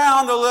kick it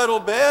around a little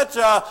bit,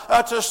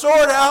 to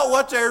sort out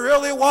what they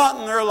really want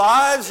in their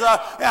lives.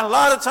 And a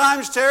lot of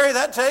times, Terry,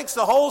 that takes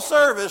the whole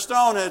service,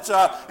 don't it?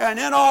 And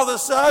then all of a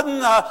sudden,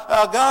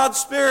 God's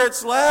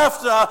Spirit's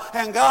left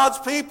and God's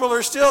people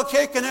are still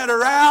kicking it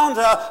around,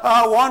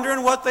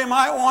 wondering what they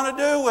might want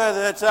to do with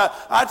it.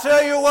 I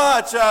tell you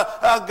what,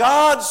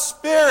 God's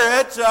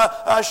Spirit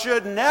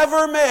should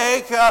never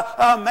make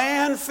a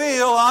man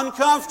feel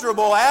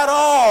uncomfortable at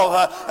all.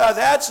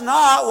 That's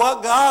not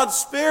what God's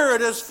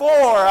Spirit is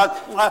for.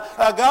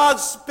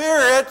 God's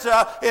Spirit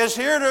is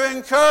here to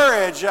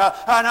encourage.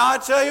 And I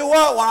tell you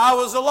what, when I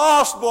was a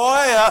lost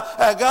boy,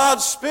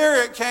 God's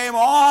Spirit came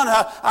on.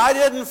 I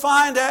didn't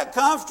find that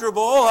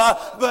comfortable,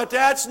 but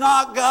that's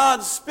not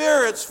God's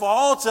Spirit's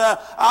fault.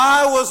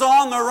 I was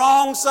on the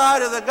wrong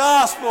side of the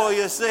gospel,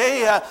 you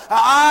see.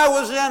 I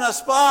was in a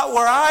spot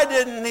where I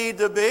didn't need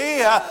to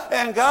be,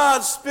 and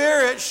God's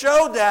Spirit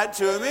showed that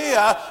to me,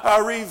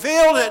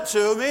 revealed it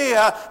to me,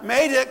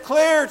 made it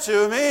clear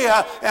to me,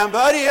 and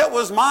buddy, it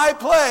was my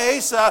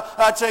place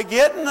to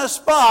get in a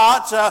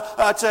spot,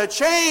 to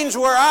change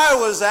where I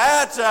was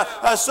at,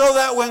 so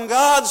that when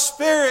God's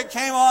Spirit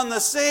came on the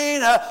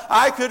scene,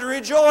 I could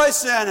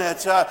rejoice in it.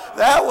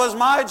 That was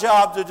my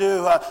job to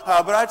do.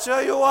 But I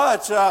tell you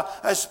what,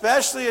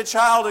 especially a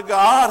child of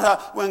God,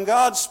 when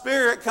God's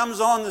Spirit comes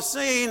on the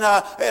scene,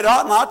 it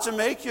ought not to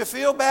make you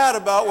feel bad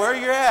about where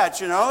you're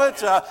at. You know,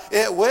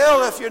 it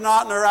will if you're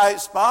not in the right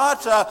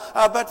spot,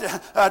 but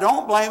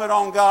don't blame it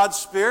on God's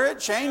Spirit.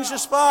 Change the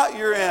spot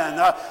you're in.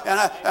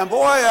 And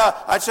boy,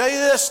 I tell you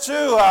this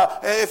too,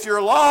 if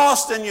you're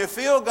lost and you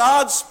feel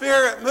God's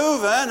Spirit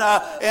moving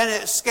and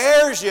it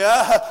scares you,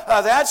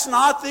 that's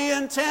not the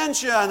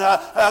intention.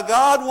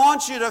 God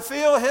wants you to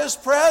feel His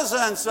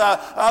presence,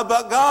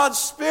 but God's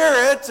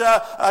Spirit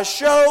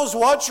shows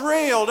what's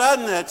real,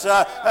 doesn't it?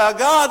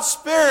 God's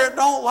Spirit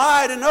don't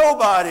lie to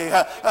nobody.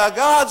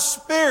 God's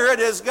Spirit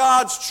is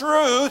God's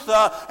truth,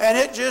 and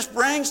it just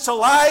brings to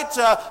light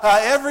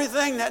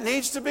everything that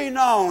needs to be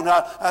known.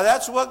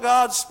 That's what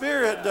God's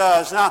Spirit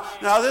does.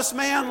 Now this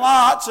man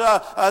Lot,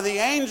 the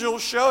angel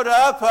showed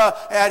up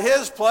at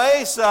his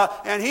place,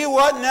 and he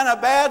wasn't in a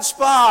bad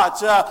spot.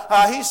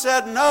 He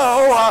said,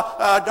 no,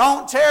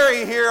 don't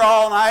tarry here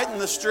all night in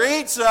the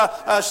streets.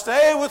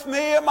 Stay with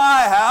me at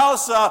my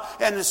house,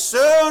 and as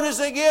soon as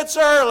it gets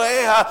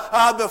early,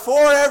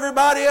 before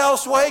everybody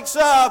else wakes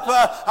up,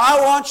 I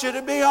want you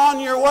to be on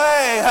your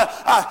way.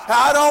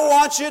 I don't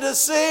want you to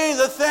see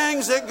the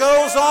things that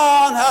goes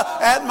on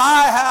at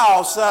my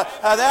house.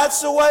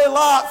 That's the way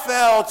Lot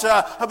felt.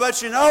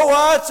 But you know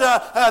what?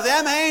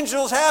 Them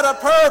angels had a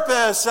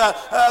purpose.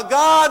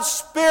 God's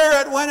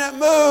Spirit, when it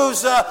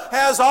moves,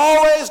 has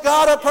always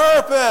got a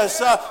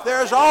purpose.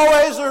 There's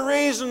always a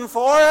reason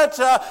for it,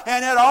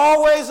 and it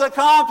always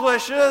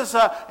accomplishes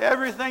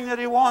everything that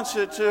He wants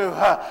it to.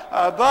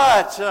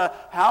 But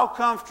how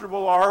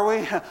comfortable are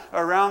we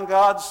around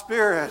God's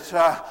Spirit?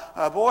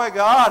 Boy,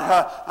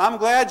 God, I'm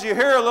glad you're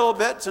here a little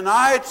bit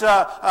tonight,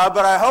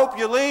 but I hope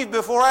you leave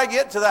before I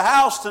get to the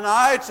house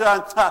tonight.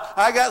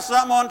 I got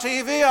something on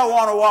TV I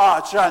want to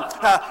watch,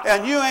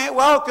 and you ain't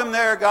welcome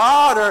there,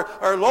 God,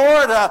 or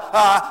Lord,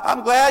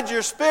 I'm glad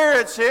your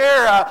Spirit's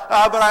here,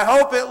 but I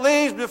hope it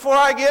leaves before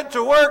I get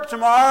to work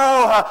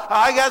tomorrow.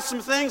 I got some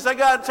things I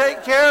got to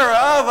take care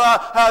of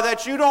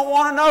that you don't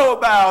want to know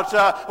about.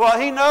 Well,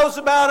 He knows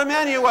about them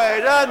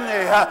anyway, doesn't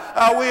He?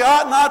 We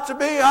ought not to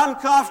be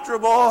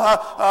uncomfortable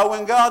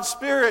when God's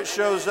Spirit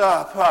shows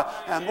up.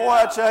 And boy,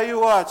 I tell you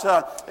what,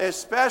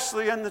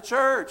 especially in the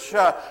church,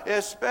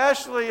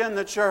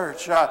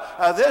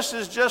 this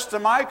is just a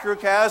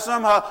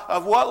microcosm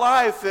of what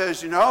life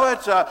is. You know,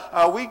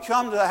 we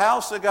come to the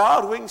house of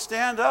God, we can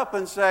stand up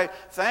and say,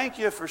 thank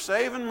you for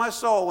saving my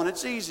soul, and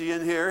it's easy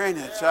in here, ain't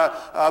it?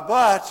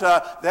 But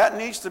that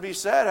needs to be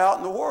said out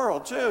in the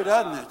world too,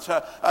 doesn't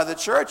it? The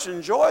church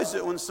enjoys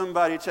it when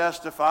somebody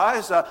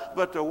testifies,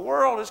 but the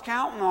world is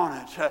counting on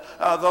it.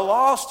 The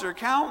lost are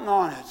counting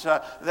on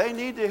it. They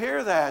need to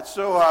hear that.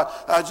 So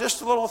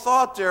just a little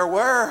thought there.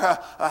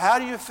 How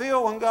do you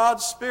feel when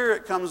God's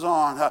Spirit comes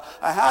on?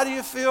 How do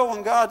you feel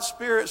when God's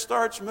Spirit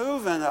starts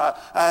moving?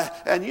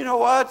 And you know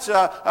what?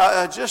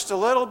 Just a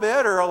little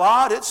bit or a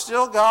lot, it's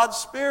still God's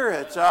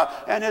Spirit.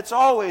 And it's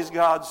always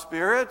God's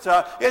Spirit.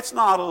 It's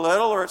not a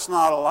little or it's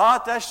not a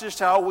lot. That's just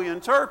how we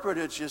interpret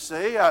it, you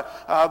see.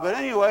 But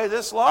anyway,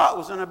 this Lot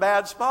was in a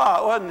bad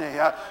spot, wasn't he?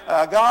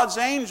 God's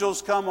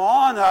angels come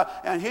on,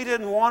 and he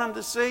didn't want him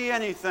to see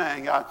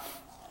anything.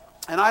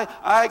 And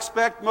I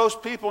expect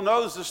most people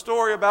knows the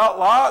story about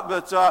Lot,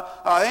 but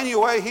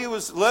anyway, he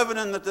was living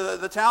in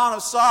the town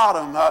of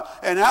Sodom,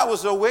 and that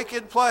was a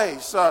wicked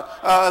place.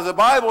 The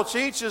Bible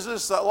teaches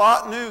us that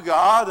Lot knew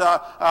God.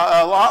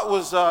 Lot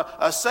was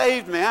a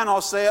saved man,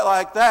 I'll say it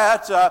like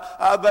that,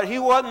 but he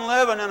wasn't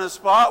living in a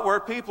spot where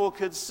people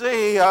could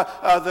see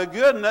the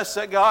goodness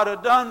that God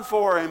had done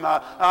for him.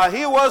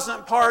 He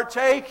wasn't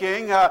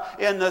partaking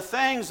in the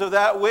things of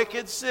that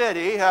wicked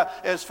city,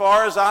 as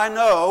far as I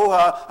know,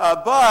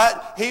 but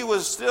he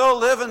was still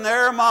living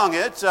there among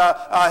it.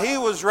 He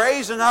was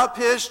raising up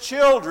his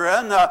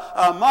children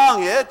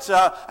among it.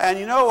 And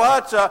you know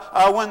what?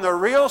 When the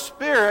real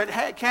Spirit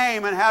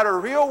came and had a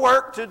real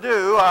work to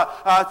do,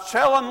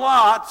 telling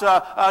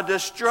Lot,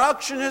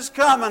 destruction is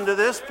coming to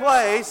this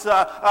place.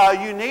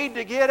 You need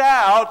to get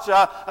out.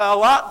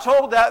 Lot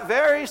told that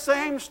very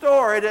same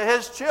story to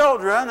his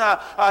children,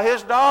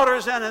 his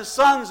daughters and his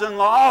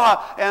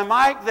sons-in-law. And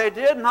Mike, they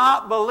did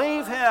not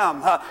believe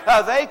him.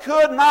 They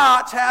could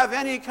not have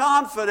any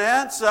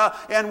confidence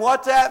in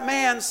what that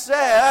man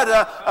said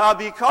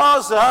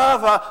because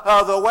of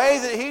the way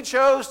that he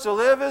chose to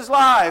live his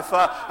life.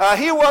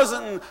 He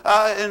wasn't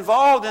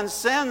involved in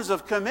sins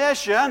of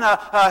commission.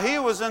 He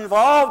was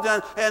involved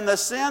in the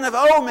sin of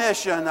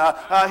omission.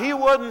 He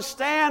wouldn't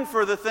stand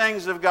for the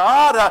things of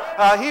God.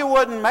 He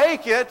wouldn't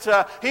make it.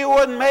 He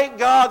wouldn't make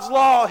God's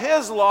law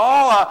his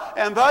law.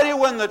 And buddy,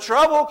 when the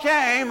trouble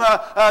came,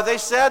 they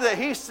said that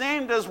he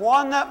seemed as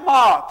one that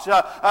mocked.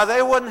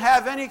 They wouldn't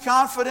have any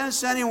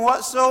confidence in him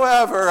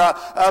whatsoever.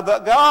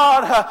 But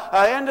God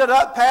ended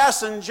up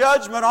passing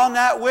judgment on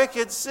that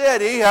wicked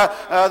city.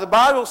 The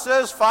Bible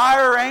says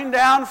fire rained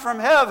down from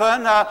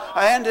heaven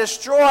and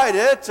destroyed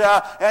it.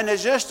 And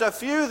there's just a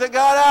few that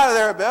got out of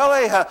there,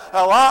 Billy.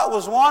 Lot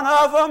was one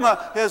of them,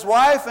 his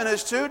wife and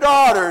his 2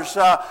 daughters.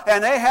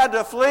 And they had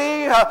to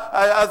flee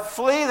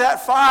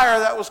that fire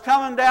that was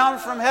coming down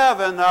from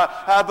heaven.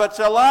 But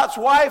Lot's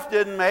wife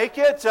didn't make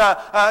it.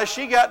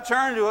 She got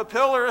turned to a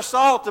pillar of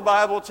salt, the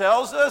Bible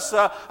tells us,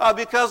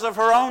 because of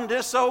her own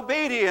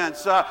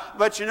disobedience.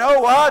 But you know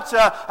what?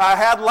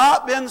 Had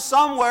Lot been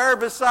somewhere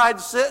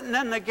besides sitting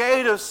in the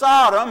gate of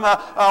Sodom,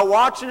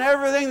 watching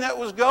everything that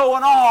was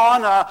going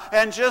on,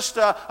 and just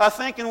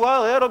thinking,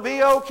 well, it'll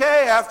be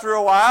okay after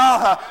a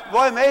while,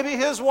 boy, maybe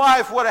his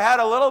wife would have had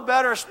a little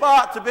better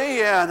spot to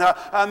be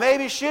in.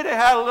 Maybe she'd have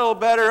had a little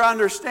better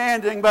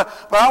understanding. But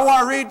I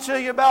want to read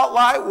to you about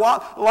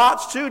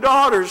Lot's 2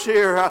 daughters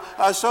here.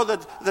 So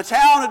that the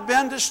town had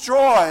been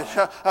destroyed.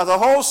 The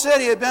whole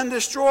city had been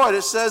destroyed.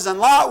 It says, and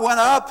Lot went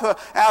up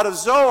out of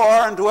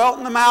Zoar and dwelt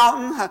in the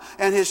mountain,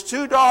 and his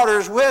 2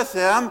 daughters with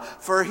him,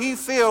 for he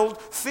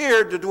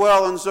feared to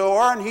dwell in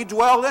Zoar, and he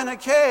dwelled in a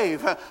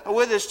cave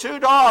with his 2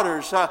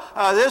 daughters.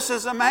 This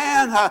is a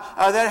man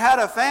that had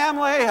a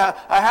family,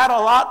 had a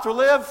lot to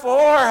live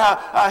for.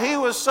 He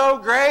was so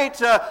great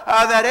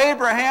that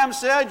Abraham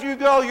said, you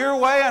go your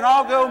way and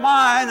I'll go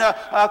mine,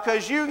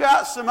 because you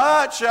got so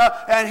much.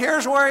 And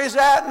here's where he's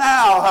at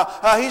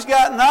now. He's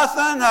got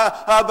nothing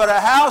but a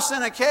house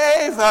in a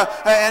cave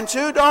and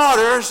 2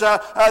 daughters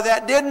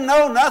that didn't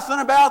know nothing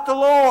about the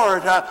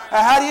Lord.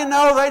 How do you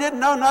know they didn't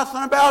know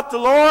nothing about the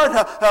Lord?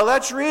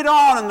 Let's read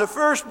on. And the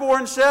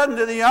firstborn said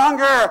unto the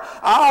younger,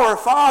 our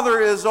father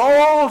is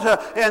old,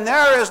 and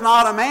there is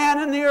not a man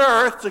in the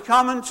earth to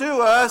come unto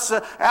us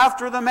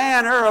after the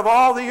manner of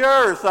all the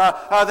earth.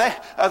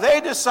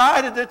 They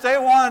decided that they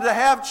wanted to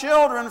have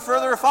children for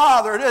their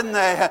father, didn't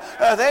they?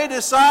 They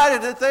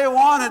decided that they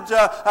wanted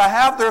to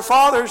have their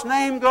father's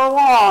name go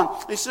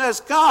on. He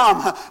says,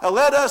 come,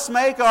 let us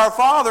make our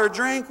father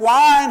drink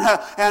wine,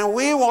 and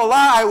we will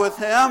lie with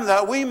him,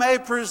 that we may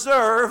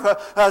preserve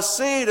a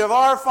seed of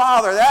our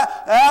father.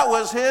 That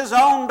was his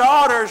own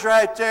daughters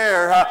right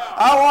there.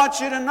 I want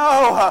you to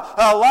know,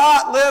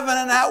 Lot living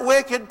in that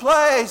wicked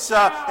place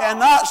and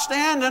not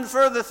standing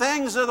for the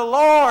things of the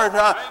Lord.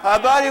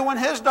 Buddy, when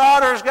his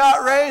daughters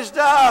got raised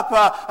up,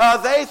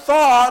 they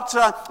thought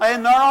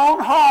in their own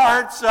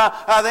hearts,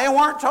 they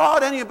weren't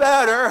taught any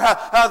better.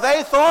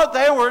 They thought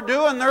they were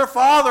doing their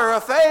father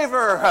a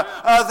favor.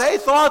 They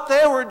thought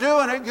they were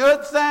doing a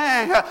good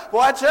thing.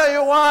 Well, I tell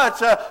you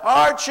what,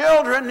 our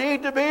children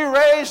need to be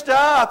raised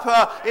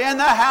up in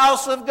the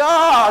house of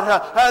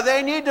God.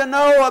 They need to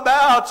know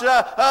about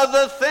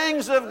the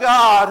things of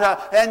God.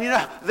 And you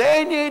know,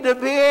 they need to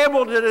be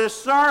able to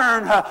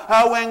discern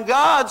when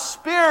God's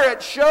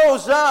Spirit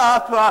shows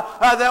up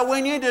that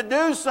we need to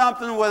do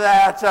something with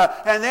that.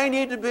 And they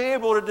need to be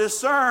able to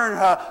discern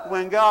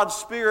when God's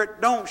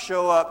Spirit don't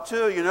show up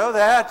too. You know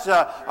that?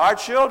 Our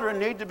children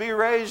need to be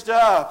raised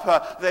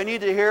up. They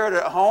need to hear it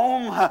at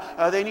home.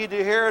 They need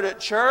to hear it at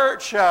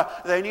church.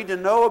 They need to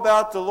know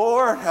about the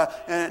Lord,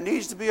 and it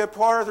needs to be a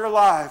part of their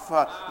life.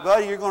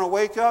 Buddy, you're going to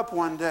wake up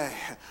one day.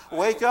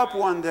 Wake up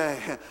one day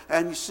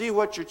and you see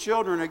what your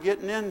children are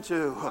getting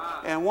into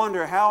and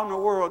wonder, how in the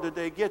world did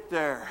they get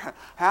there?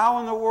 How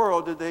in the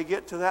world did they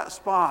get to that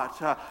spot?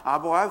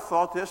 Boy, I've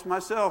thought this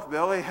myself,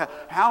 Billy.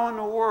 How in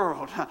the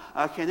world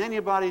can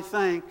anybody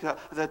think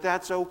that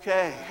that's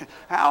okay?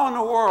 How in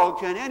the world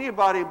can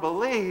anybody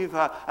believe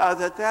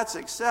that that's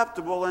that's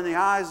acceptable in the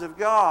eyes of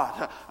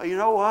God. You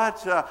know what?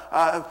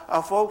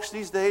 Folks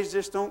these days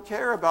just don't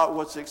care about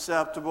what's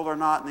acceptable or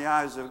not in the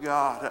eyes of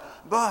God.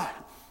 But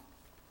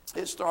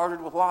it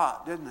started with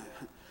Lot, didn't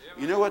it?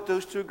 You know what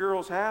those two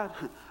girls had?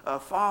 A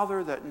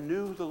father that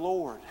knew the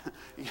Lord.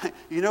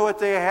 You know what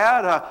they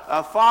had?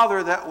 A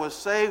father that was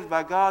saved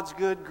by God's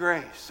good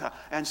grace.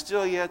 And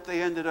still yet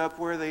they ended up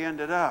where they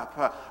ended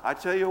up. I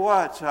tell you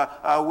what,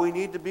 we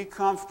need to be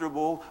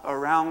comfortable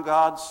around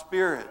God's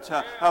Spirit.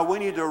 We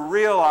need to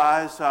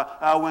realize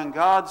when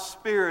God's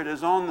Spirit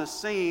is on the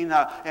scene,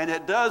 and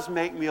it does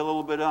make me a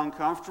little bit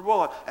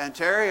uncomfortable. And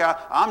Terry,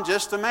 I'm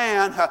just a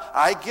man.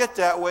 I get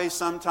that way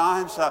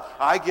sometimes.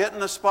 I get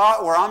in a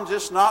spot where I'm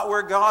just not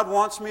where God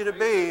wants me to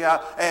be.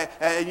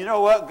 And you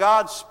know what?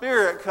 God's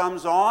Spirit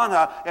comes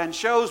on and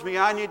shows me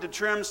I need to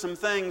trim some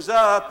things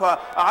up.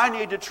 I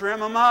need to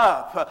trim them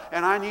up.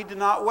 And I need to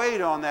not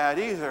wait on that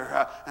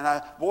either.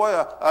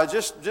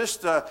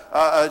 Just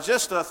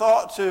a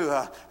thought too.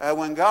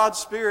 When God's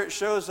Spirit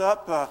shows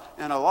up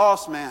in a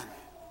lost man,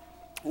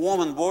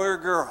 woman, boy, or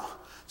girl,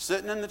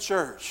 sitting in the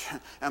church,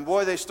 and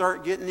boy, they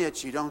start getting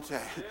itchy, don't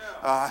they?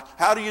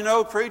 How do you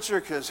know,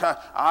 preacher? Because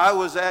I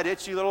was that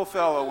itchy little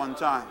fellow one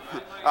time.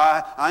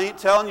 I ain't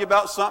telling you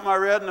about something I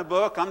read in a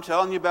book. I'm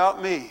telling you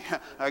about me.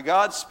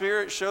 God's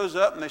Spirit shows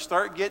up, and they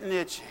start getting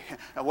itchy.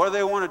 And what do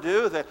they want to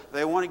do?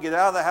 They want to get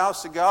out of the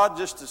house of God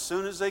just as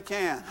soon as they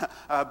can.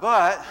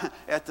 But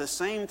at the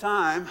same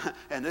time,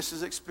 and this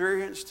is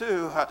experience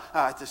too,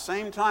 at the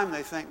same time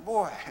they think,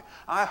 boy,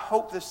 I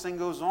hope this thing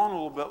goes on a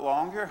little bit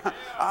longer.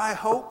 I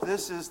hope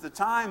this is the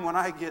time when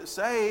I get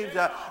saved.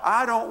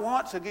 I don't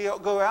want to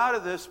go out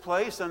of this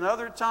place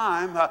another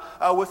time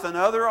with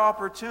another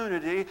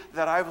opportunity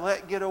that I've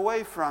let get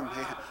away from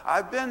me.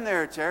 I've been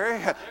there,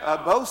 Terry.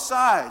 Both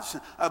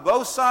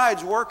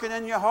sides working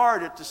in your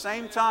heart at the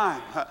same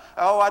time.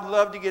 Oh, I'd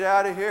love to get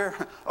out of here.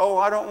 Oh,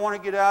 I don't want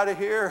to get out of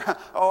here.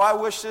 Oh, I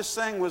wish this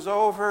thing was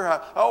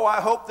over. Oh, I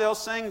hope they'll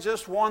sing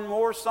just one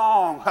more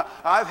song.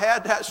 I've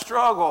had that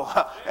struggle,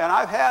 and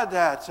I've had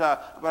that.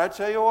 But I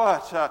tell you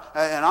what,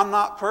 and I'm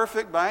not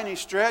perfect by any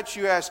stretch.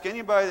 You ask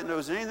anybody that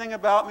knows anything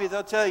about me,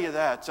 they'll tell you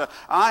that.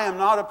 I am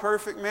not a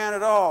perfect man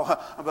at all.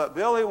 But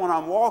Billy, when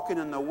I'm walking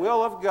in the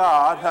will of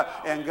God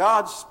and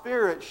God's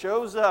Spirit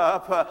shows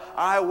up,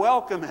 I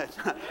welcome it.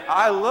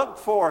 I look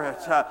for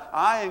it.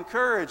 I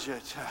encourage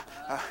it.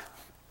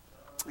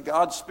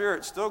 God's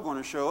Spirit's still going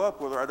to show up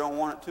whether I don't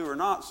want it to or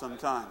not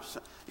sometimes.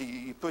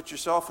 You put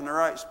yourself in the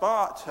right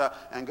spot,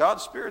 and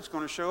God's Spirit's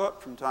going to show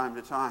up from time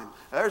to time.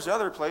 There's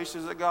other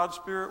places that God's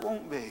Spirit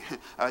won't be.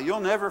 You'll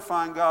never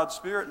find God's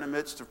Spirit in the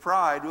midst of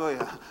pride, will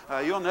you?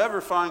 You'll never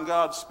find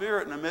God's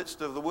Spirit in the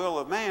midst of the will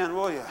of man,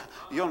 will you?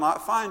 You'll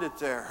not find it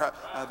there.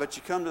 But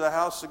you come to the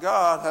house of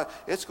God,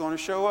 it's going to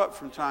show up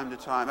from time to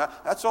time.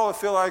 That's all I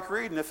feel like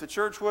reading. If the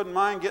church wouldn't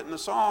mind getting the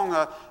song,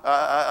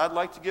 I'd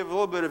like to give a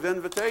little bit of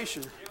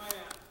invitation.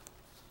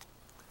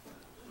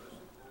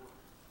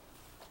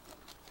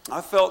 I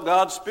felt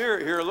God's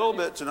Spirit here a little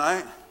bit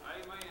tonight.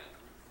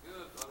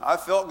 I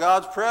felt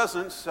God's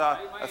presence.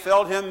 I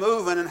felt Him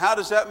moving. And how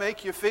does that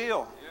make you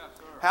feel?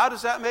 How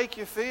does that make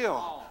you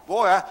feel?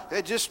 Boy,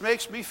 it just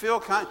makes me feel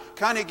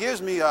kind of gives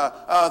me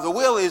the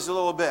willies a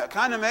little bit.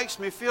 Kind of makes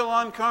me feel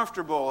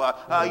uncomfortable.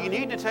 You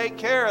need to take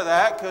care of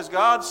that because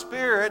God's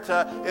Spirit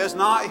is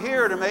not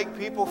here to make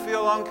people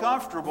feel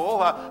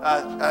uncomfortable.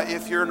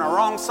 If you're in the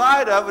wrong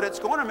side of it, it's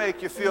going to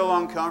make you feel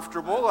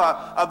uncomfortable.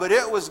 But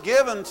it was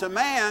given to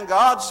man,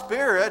 God's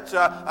Spirit.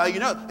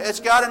 It's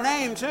got a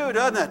name too,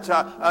 doesn't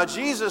it?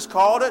 Jesus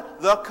called it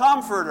the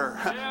Comforter.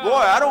 Boy,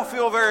 I don't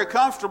feel very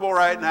comfortable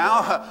right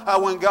now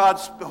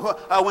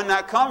when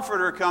that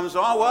Comforter comes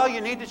on. Well, you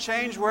need to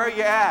change where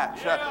you're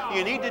at.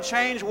 You need to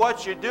change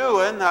what you're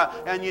doing,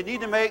 and you need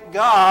to make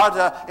God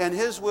and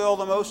His will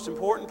the most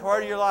important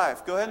part of your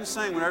life. Go ahead and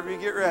sing whenever you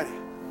get ready.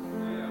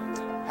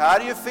 How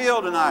do you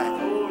feel tonight?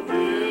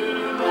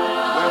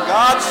 When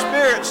God's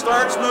Spirit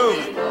starts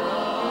moving,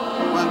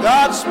 when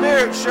God's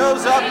Spirit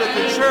shows up at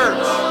the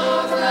church,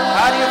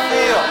 how do you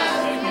feel?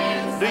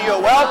 Do you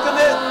welcome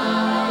it?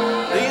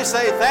 Do you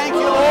say, thank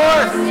you,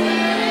 Lord?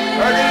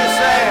 Or do you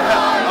say,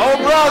 oh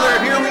brother,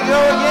 here we go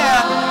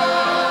again?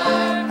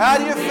 How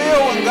do you feel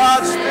when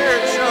God's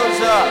Spirit shows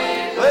up?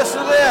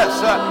 Listen to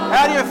this.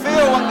 How do you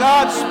feel when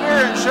God's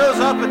Spirit shows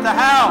up at the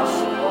house?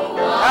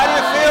 How do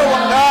you feel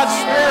when God's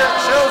Spirit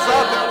shows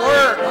up at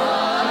work?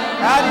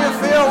 How do you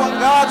feel when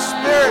God's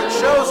Spirit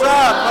shows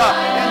up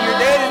in your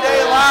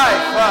day-to-day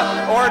life?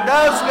 Or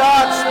does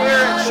God's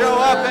Spirit show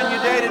up in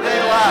your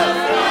day-to-day life?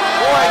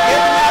 Boy, get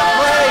in that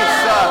place.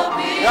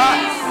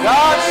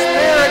 God's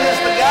Spirit is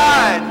the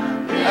guide.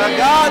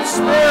 God's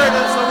Spirit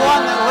is the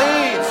one that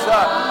leads.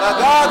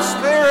 God's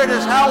Spirit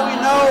is how we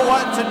know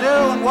what to do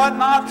and what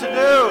not to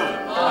do.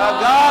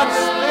 God's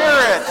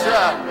Spirit,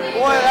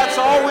 boy, that's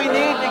all we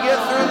need to get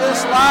through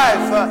this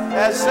life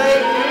as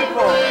saved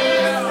people.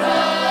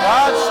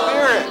 God's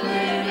Spirit.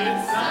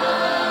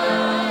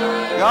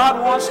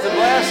 God wants to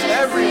bless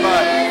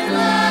everybody.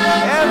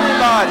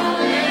 Everybody.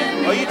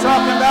 Are you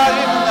talking about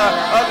even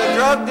the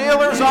drug drug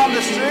dealers on the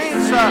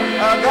streets,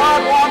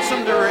 God wants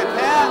them to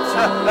repent,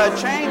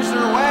 change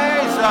their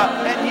ways,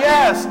 and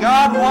yes,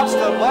 God wants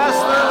to bless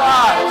their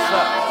lives,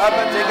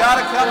 but they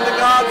got to come to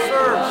God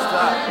first.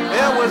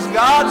 It was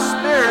God's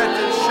Spirit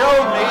that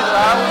showed me that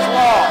I was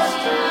lost.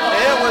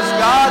 It was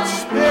God's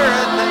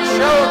Spirit that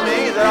showed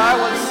me that I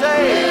was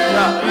saved.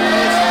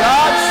 It's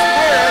God's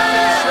Spirit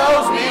that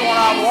shows me when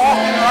I'm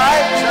walking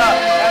right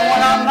and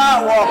when I'm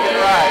not walking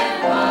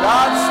right.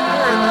 God's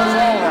Spirit does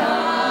all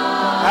that.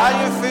 How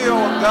do you feel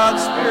when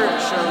God's Spirit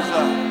shows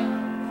up?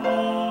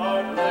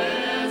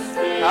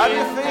 How do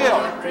you feel?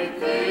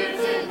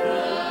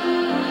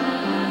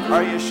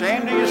 Are you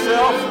ashamed of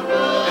yourself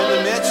in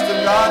the midst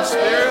of God's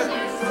Spirit?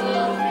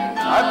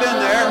 I've been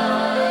there.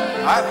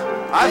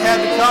 I've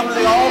had to come to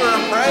the altar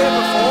and pray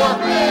before.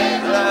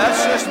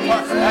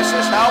 That's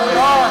just how we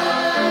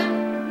are.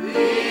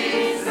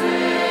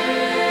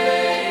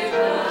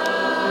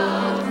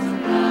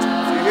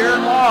 If you're here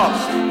and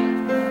lost,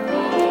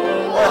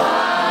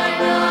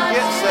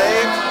 get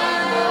saved.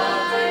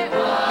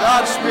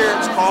 God's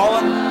Spirit's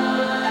calling.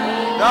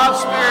 God's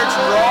Spirit's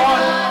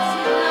drawing.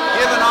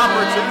 Give an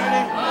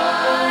opportunity.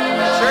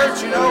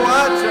 Church, you know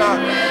what?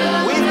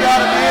 We've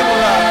got to be able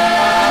to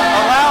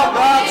allow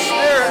God's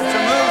Spirit to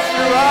move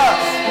through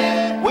us.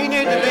 We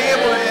need to be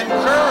able to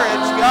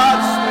encourage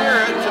God's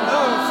Spirit to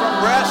move from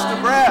breast to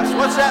breast.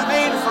 What's that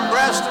mean, from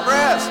breast to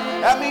breast?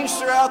 That means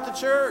throughout the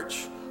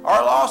church.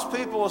 Our lost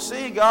people will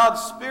see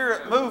God's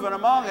Spirit moving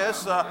among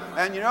us,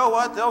 and you know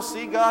what? They'll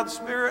see God's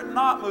Spirit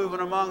not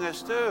moving among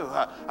us too.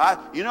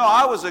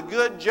 I was a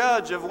good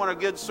judge of when a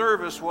good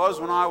service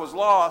was when I was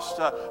lost.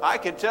 I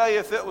could tell you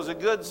if it was a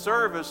good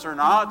service or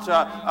not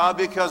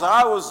because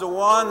I was the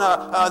one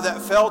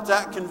that felt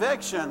that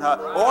conviction.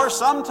 Or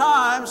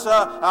sometimes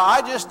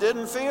I just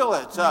didn't feel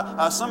it.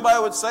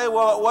 Somebody would say,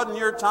 well, it wasn't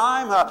your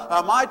time.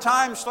 My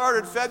time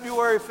started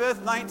February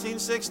 5th,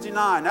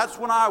 1969. That's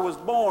when I was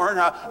born.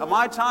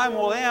 My time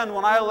will end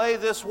when I lay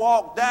this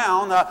walk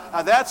down.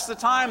 That's the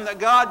time that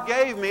God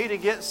gave me to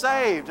get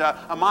saved.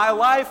 My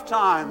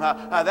lifetime.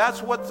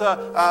 That's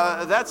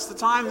the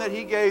time that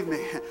He gave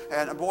me.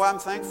 And boy, I'm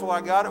thankful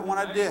I got it when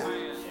I did.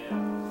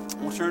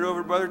 We'll turn it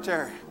over to Brother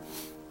Terry.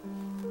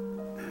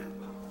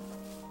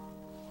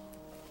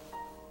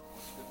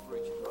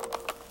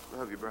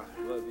 Love you, brother.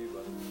 Love you,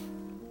 brother.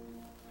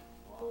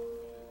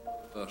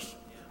 Us.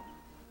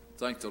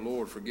 Thank the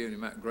Lord for giving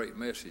him that great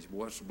message.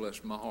 Boy, that's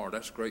blessed my heart.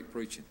 That's great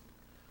preaching.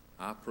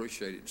 I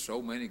appreciate it. So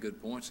many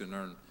good points in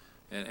there.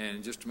 And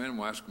in just a minute,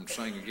 we'll ask them to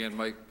sing again,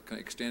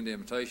 extend the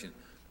invitation.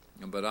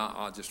 But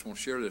I just want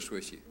to share this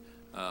with you.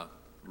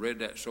 Read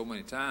that so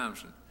many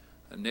times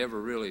and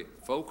never really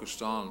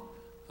focused on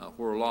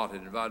where a lot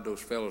had invited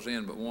those fellows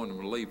in but wanted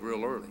them to leave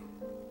real early.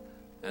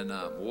 And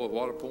boy,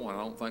 what a point. I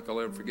don't think I'll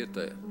ever forget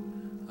that.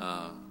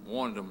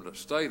 Wanted them to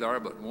stay there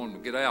but wanted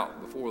them to get out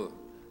before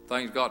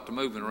things got to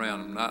moving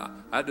around. And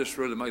I just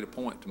really made a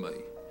point to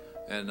me.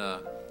 And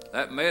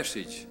that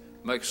message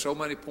makes so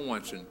many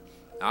points, and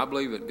I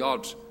believe that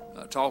God's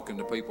talking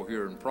to people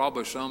here, and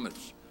probably some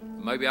it's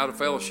maybe out of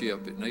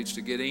fellowship. It needs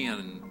to get in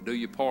and do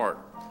your part.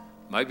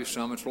 Maybe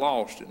some it's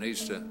lost. It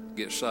needs to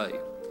get saved.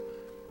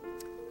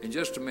 In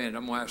just a minute,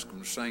 I'm going to ask them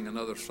to sing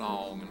another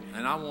song,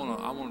 and I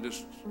want to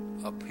just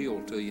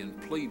appeal to you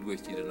and plead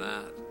with you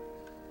tonight.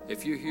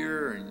 If you're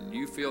here and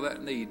you feel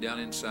that need down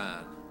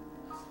inside,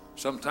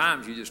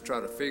 sometimes you just try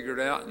to figure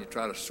it out and you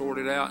try to sort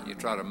it out and you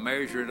try to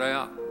measure it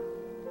out,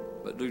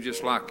 but do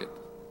just like it.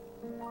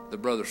 The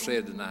brother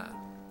said tonight,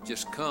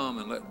 just come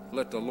and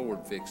let the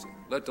Lord fix it.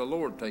 Let the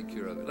Lord take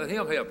care of it. Let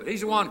Him help it.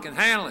 He's the one who can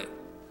handle it.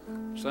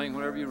 Sing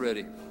whenever you're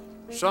ready.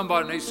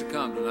 Somebody needs to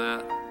come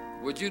tonight.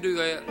 Would you do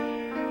that?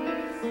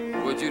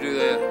 Would you do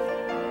that?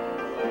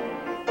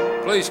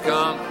 Please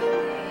come.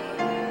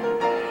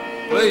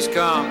 Please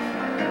come.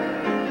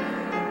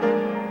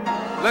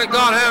 Let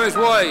God have His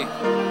way.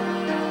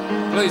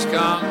 Please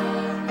come.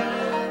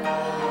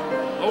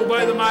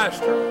 Obey the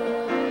Master.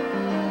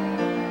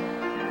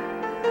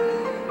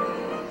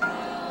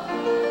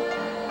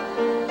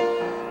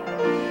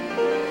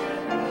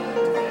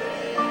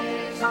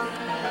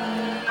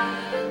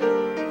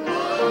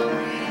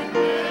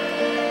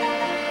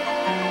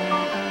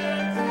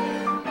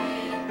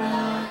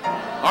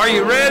 Are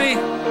you ready?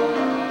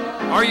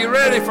 Are you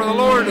ready for the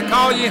Lord to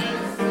call you?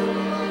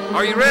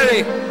 Are you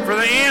ready for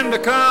the end to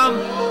come?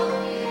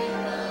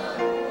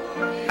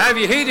 Have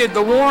you heeded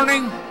the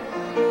warning?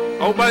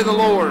 Obey the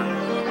Lord.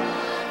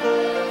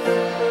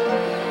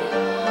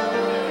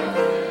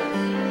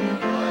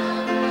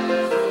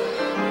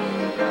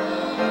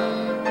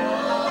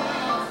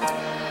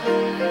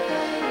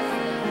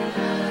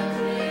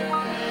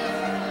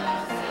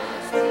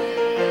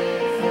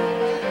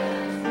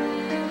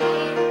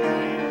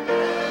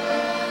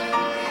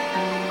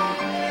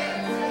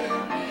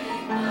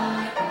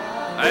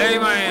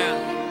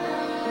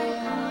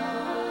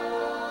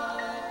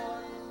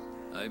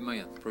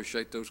 Amen.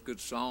 Appreciate those good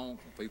songs,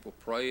 people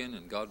praying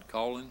and God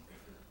calling.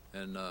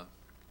 And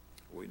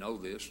we know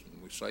this,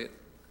 and we say it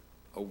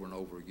over and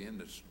over again.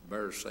 It's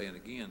better saying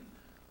again.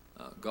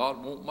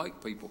 God won't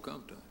make people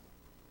come to Him.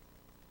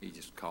 He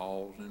just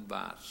calls and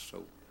invites.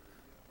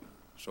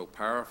 So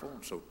powerful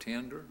and so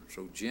tender and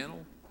so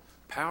gentle.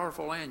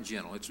 Powerful and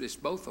gentle. It's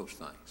both those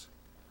things.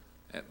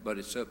 But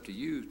it's up to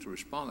you to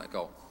respond to that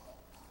call.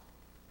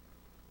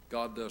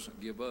 God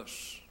doesn't give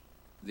us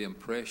the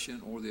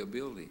impression or the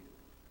ability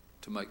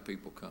to make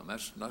people come.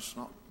 That's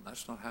not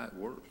how it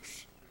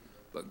works.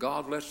 But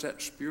God lets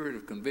that spirit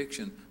of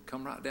conviction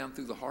come right down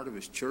through the heart of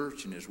His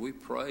church, and as we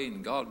pray,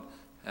 and God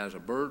has a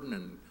burden,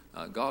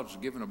 and God's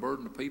given a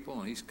burden to people,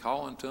 and He's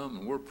calling to them,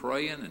 and we're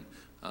praying,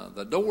 and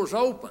the door's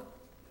open.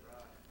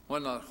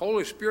 When the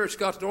Holy Spirit's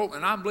got the door open,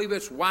 and I believe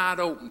it's wide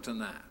open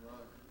tonight.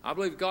 I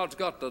believe God's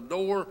got the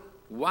door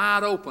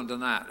wide open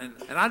tonight. And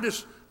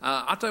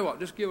I'll tell you what,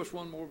 just give us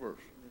one more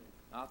verse.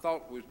 I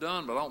thought we was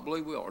done, but I don't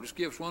believe we are. Just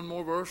give us one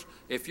more verse.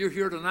 If you're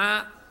here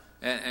tonight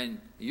and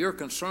you're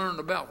concerned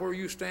about where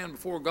you stand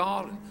before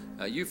God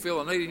and you feel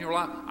a need in your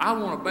life, I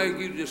want to beg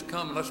you to just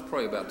come and let's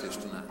pray about this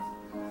tonight.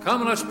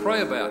 Come and let's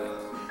pray about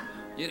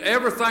it.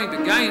 Everything to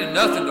gain and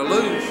nothing to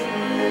lose.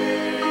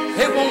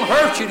 It won't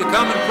hurt you to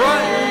come and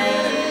pray.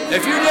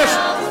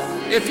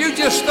 If you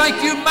just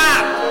think you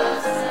might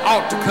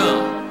ought to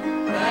come,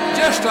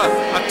 just a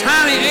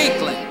tiny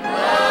inkling.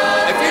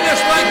 If you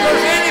just think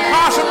there's any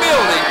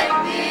possibility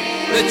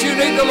that you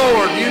need the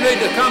Lord, you need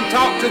to come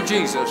talk to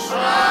Jesus,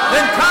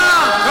 then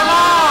come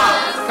on.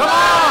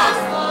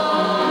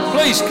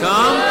 Please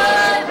come.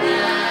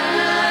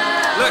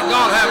 Let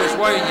God have His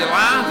way in your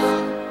life.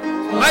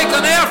 Make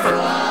an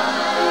effort.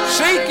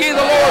 Seek ye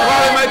the Lord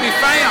while He may be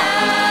found.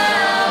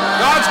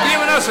 God's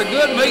given us a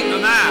good meeting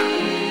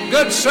tonight.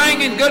 Good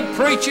singing, good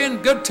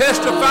preaching, good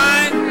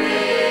testifying,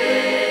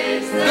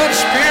 good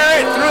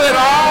spirit through it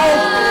all,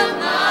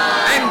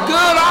 and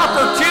good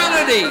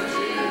opportunity.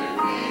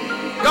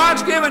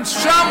 God's given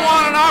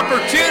someone an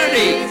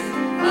opportunity.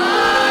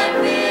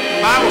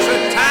 The Bible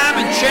said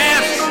time and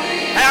chance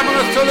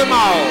happeneth to them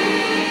all.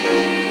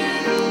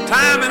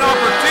 Time and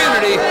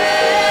opportunity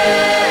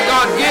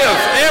God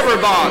gives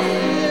everybody.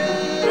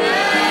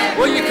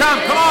 Will you come?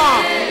 Come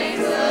on.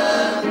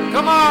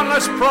 Come on,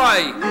 let's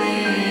pray.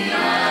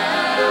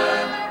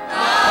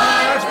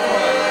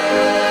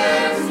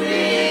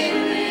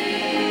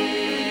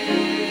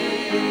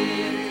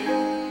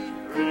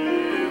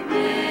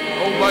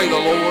 Obey the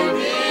Lord.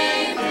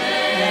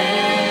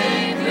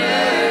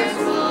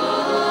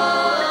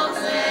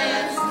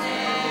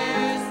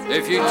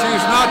 If you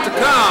choose not to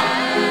come,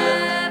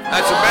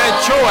 that's a bad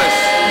choice.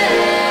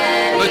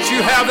 But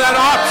you have that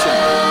option.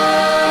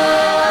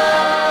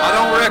 I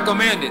don't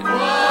recommend it.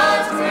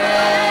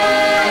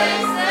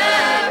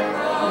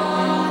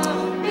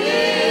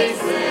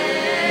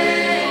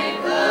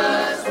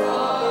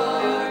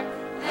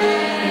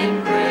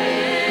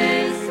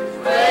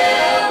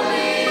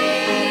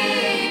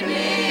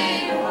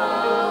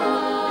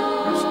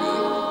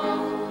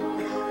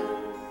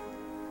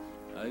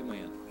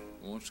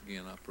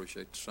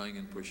 Appreciate the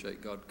singing,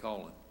 appreciate God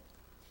calling.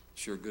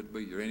 Sure good to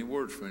be here. Any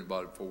words from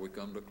anybody before we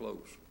come to a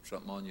close?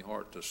 Something on your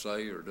heart to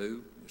say or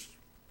do?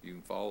 You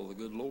can follow the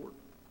good Lord.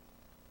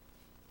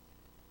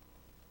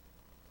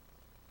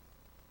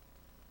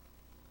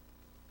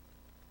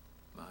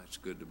 It's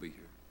good to be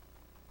here.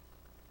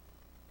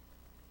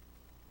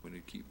 We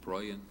need to keep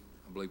praying.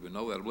 I believe we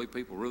know that. I believe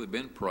people have really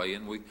been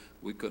praying.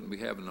 We couldn't be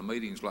having the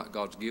meetings like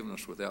God's given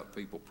us without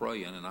people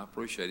praying, and I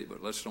appreciate it,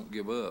 but let's don't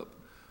give up.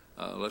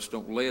 Let's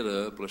don't let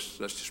up. Let's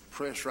just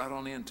press right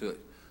on into it.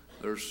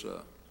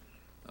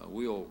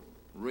 We'll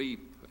reap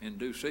in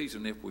due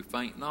season if we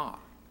faint not.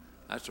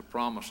 That's a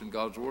promise in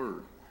God's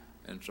word.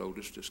 And so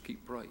just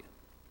keep praying.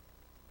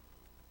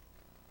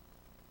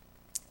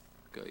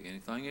 Okay,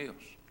 anything else?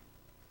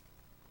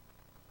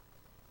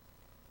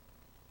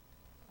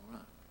 All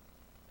right.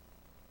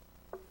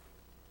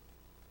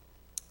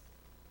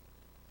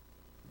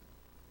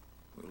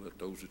 We'll let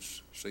those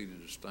that's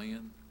seated to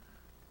stand.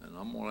 And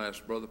I'm going to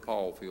ask Brother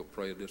Paul if he'll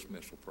pray a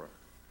dismissal prayer.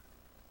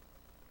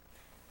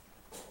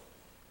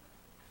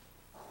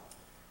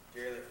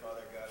 Dearly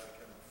Father God, we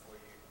come before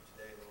you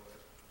today, Lord.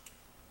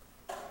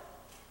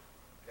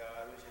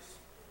 God, we just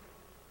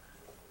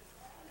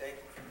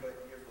thank you for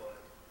putting your blood,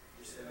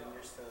 your sending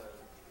your Son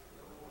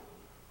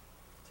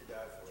to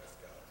die for us,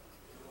 God.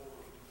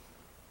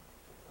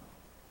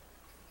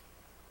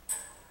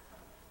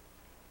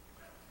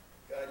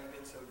 God, you've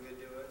been so good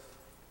to us.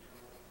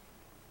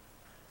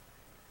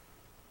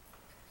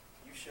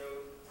 You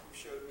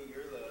showed me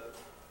your love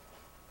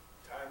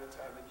time and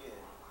time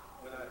again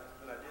when I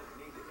didn't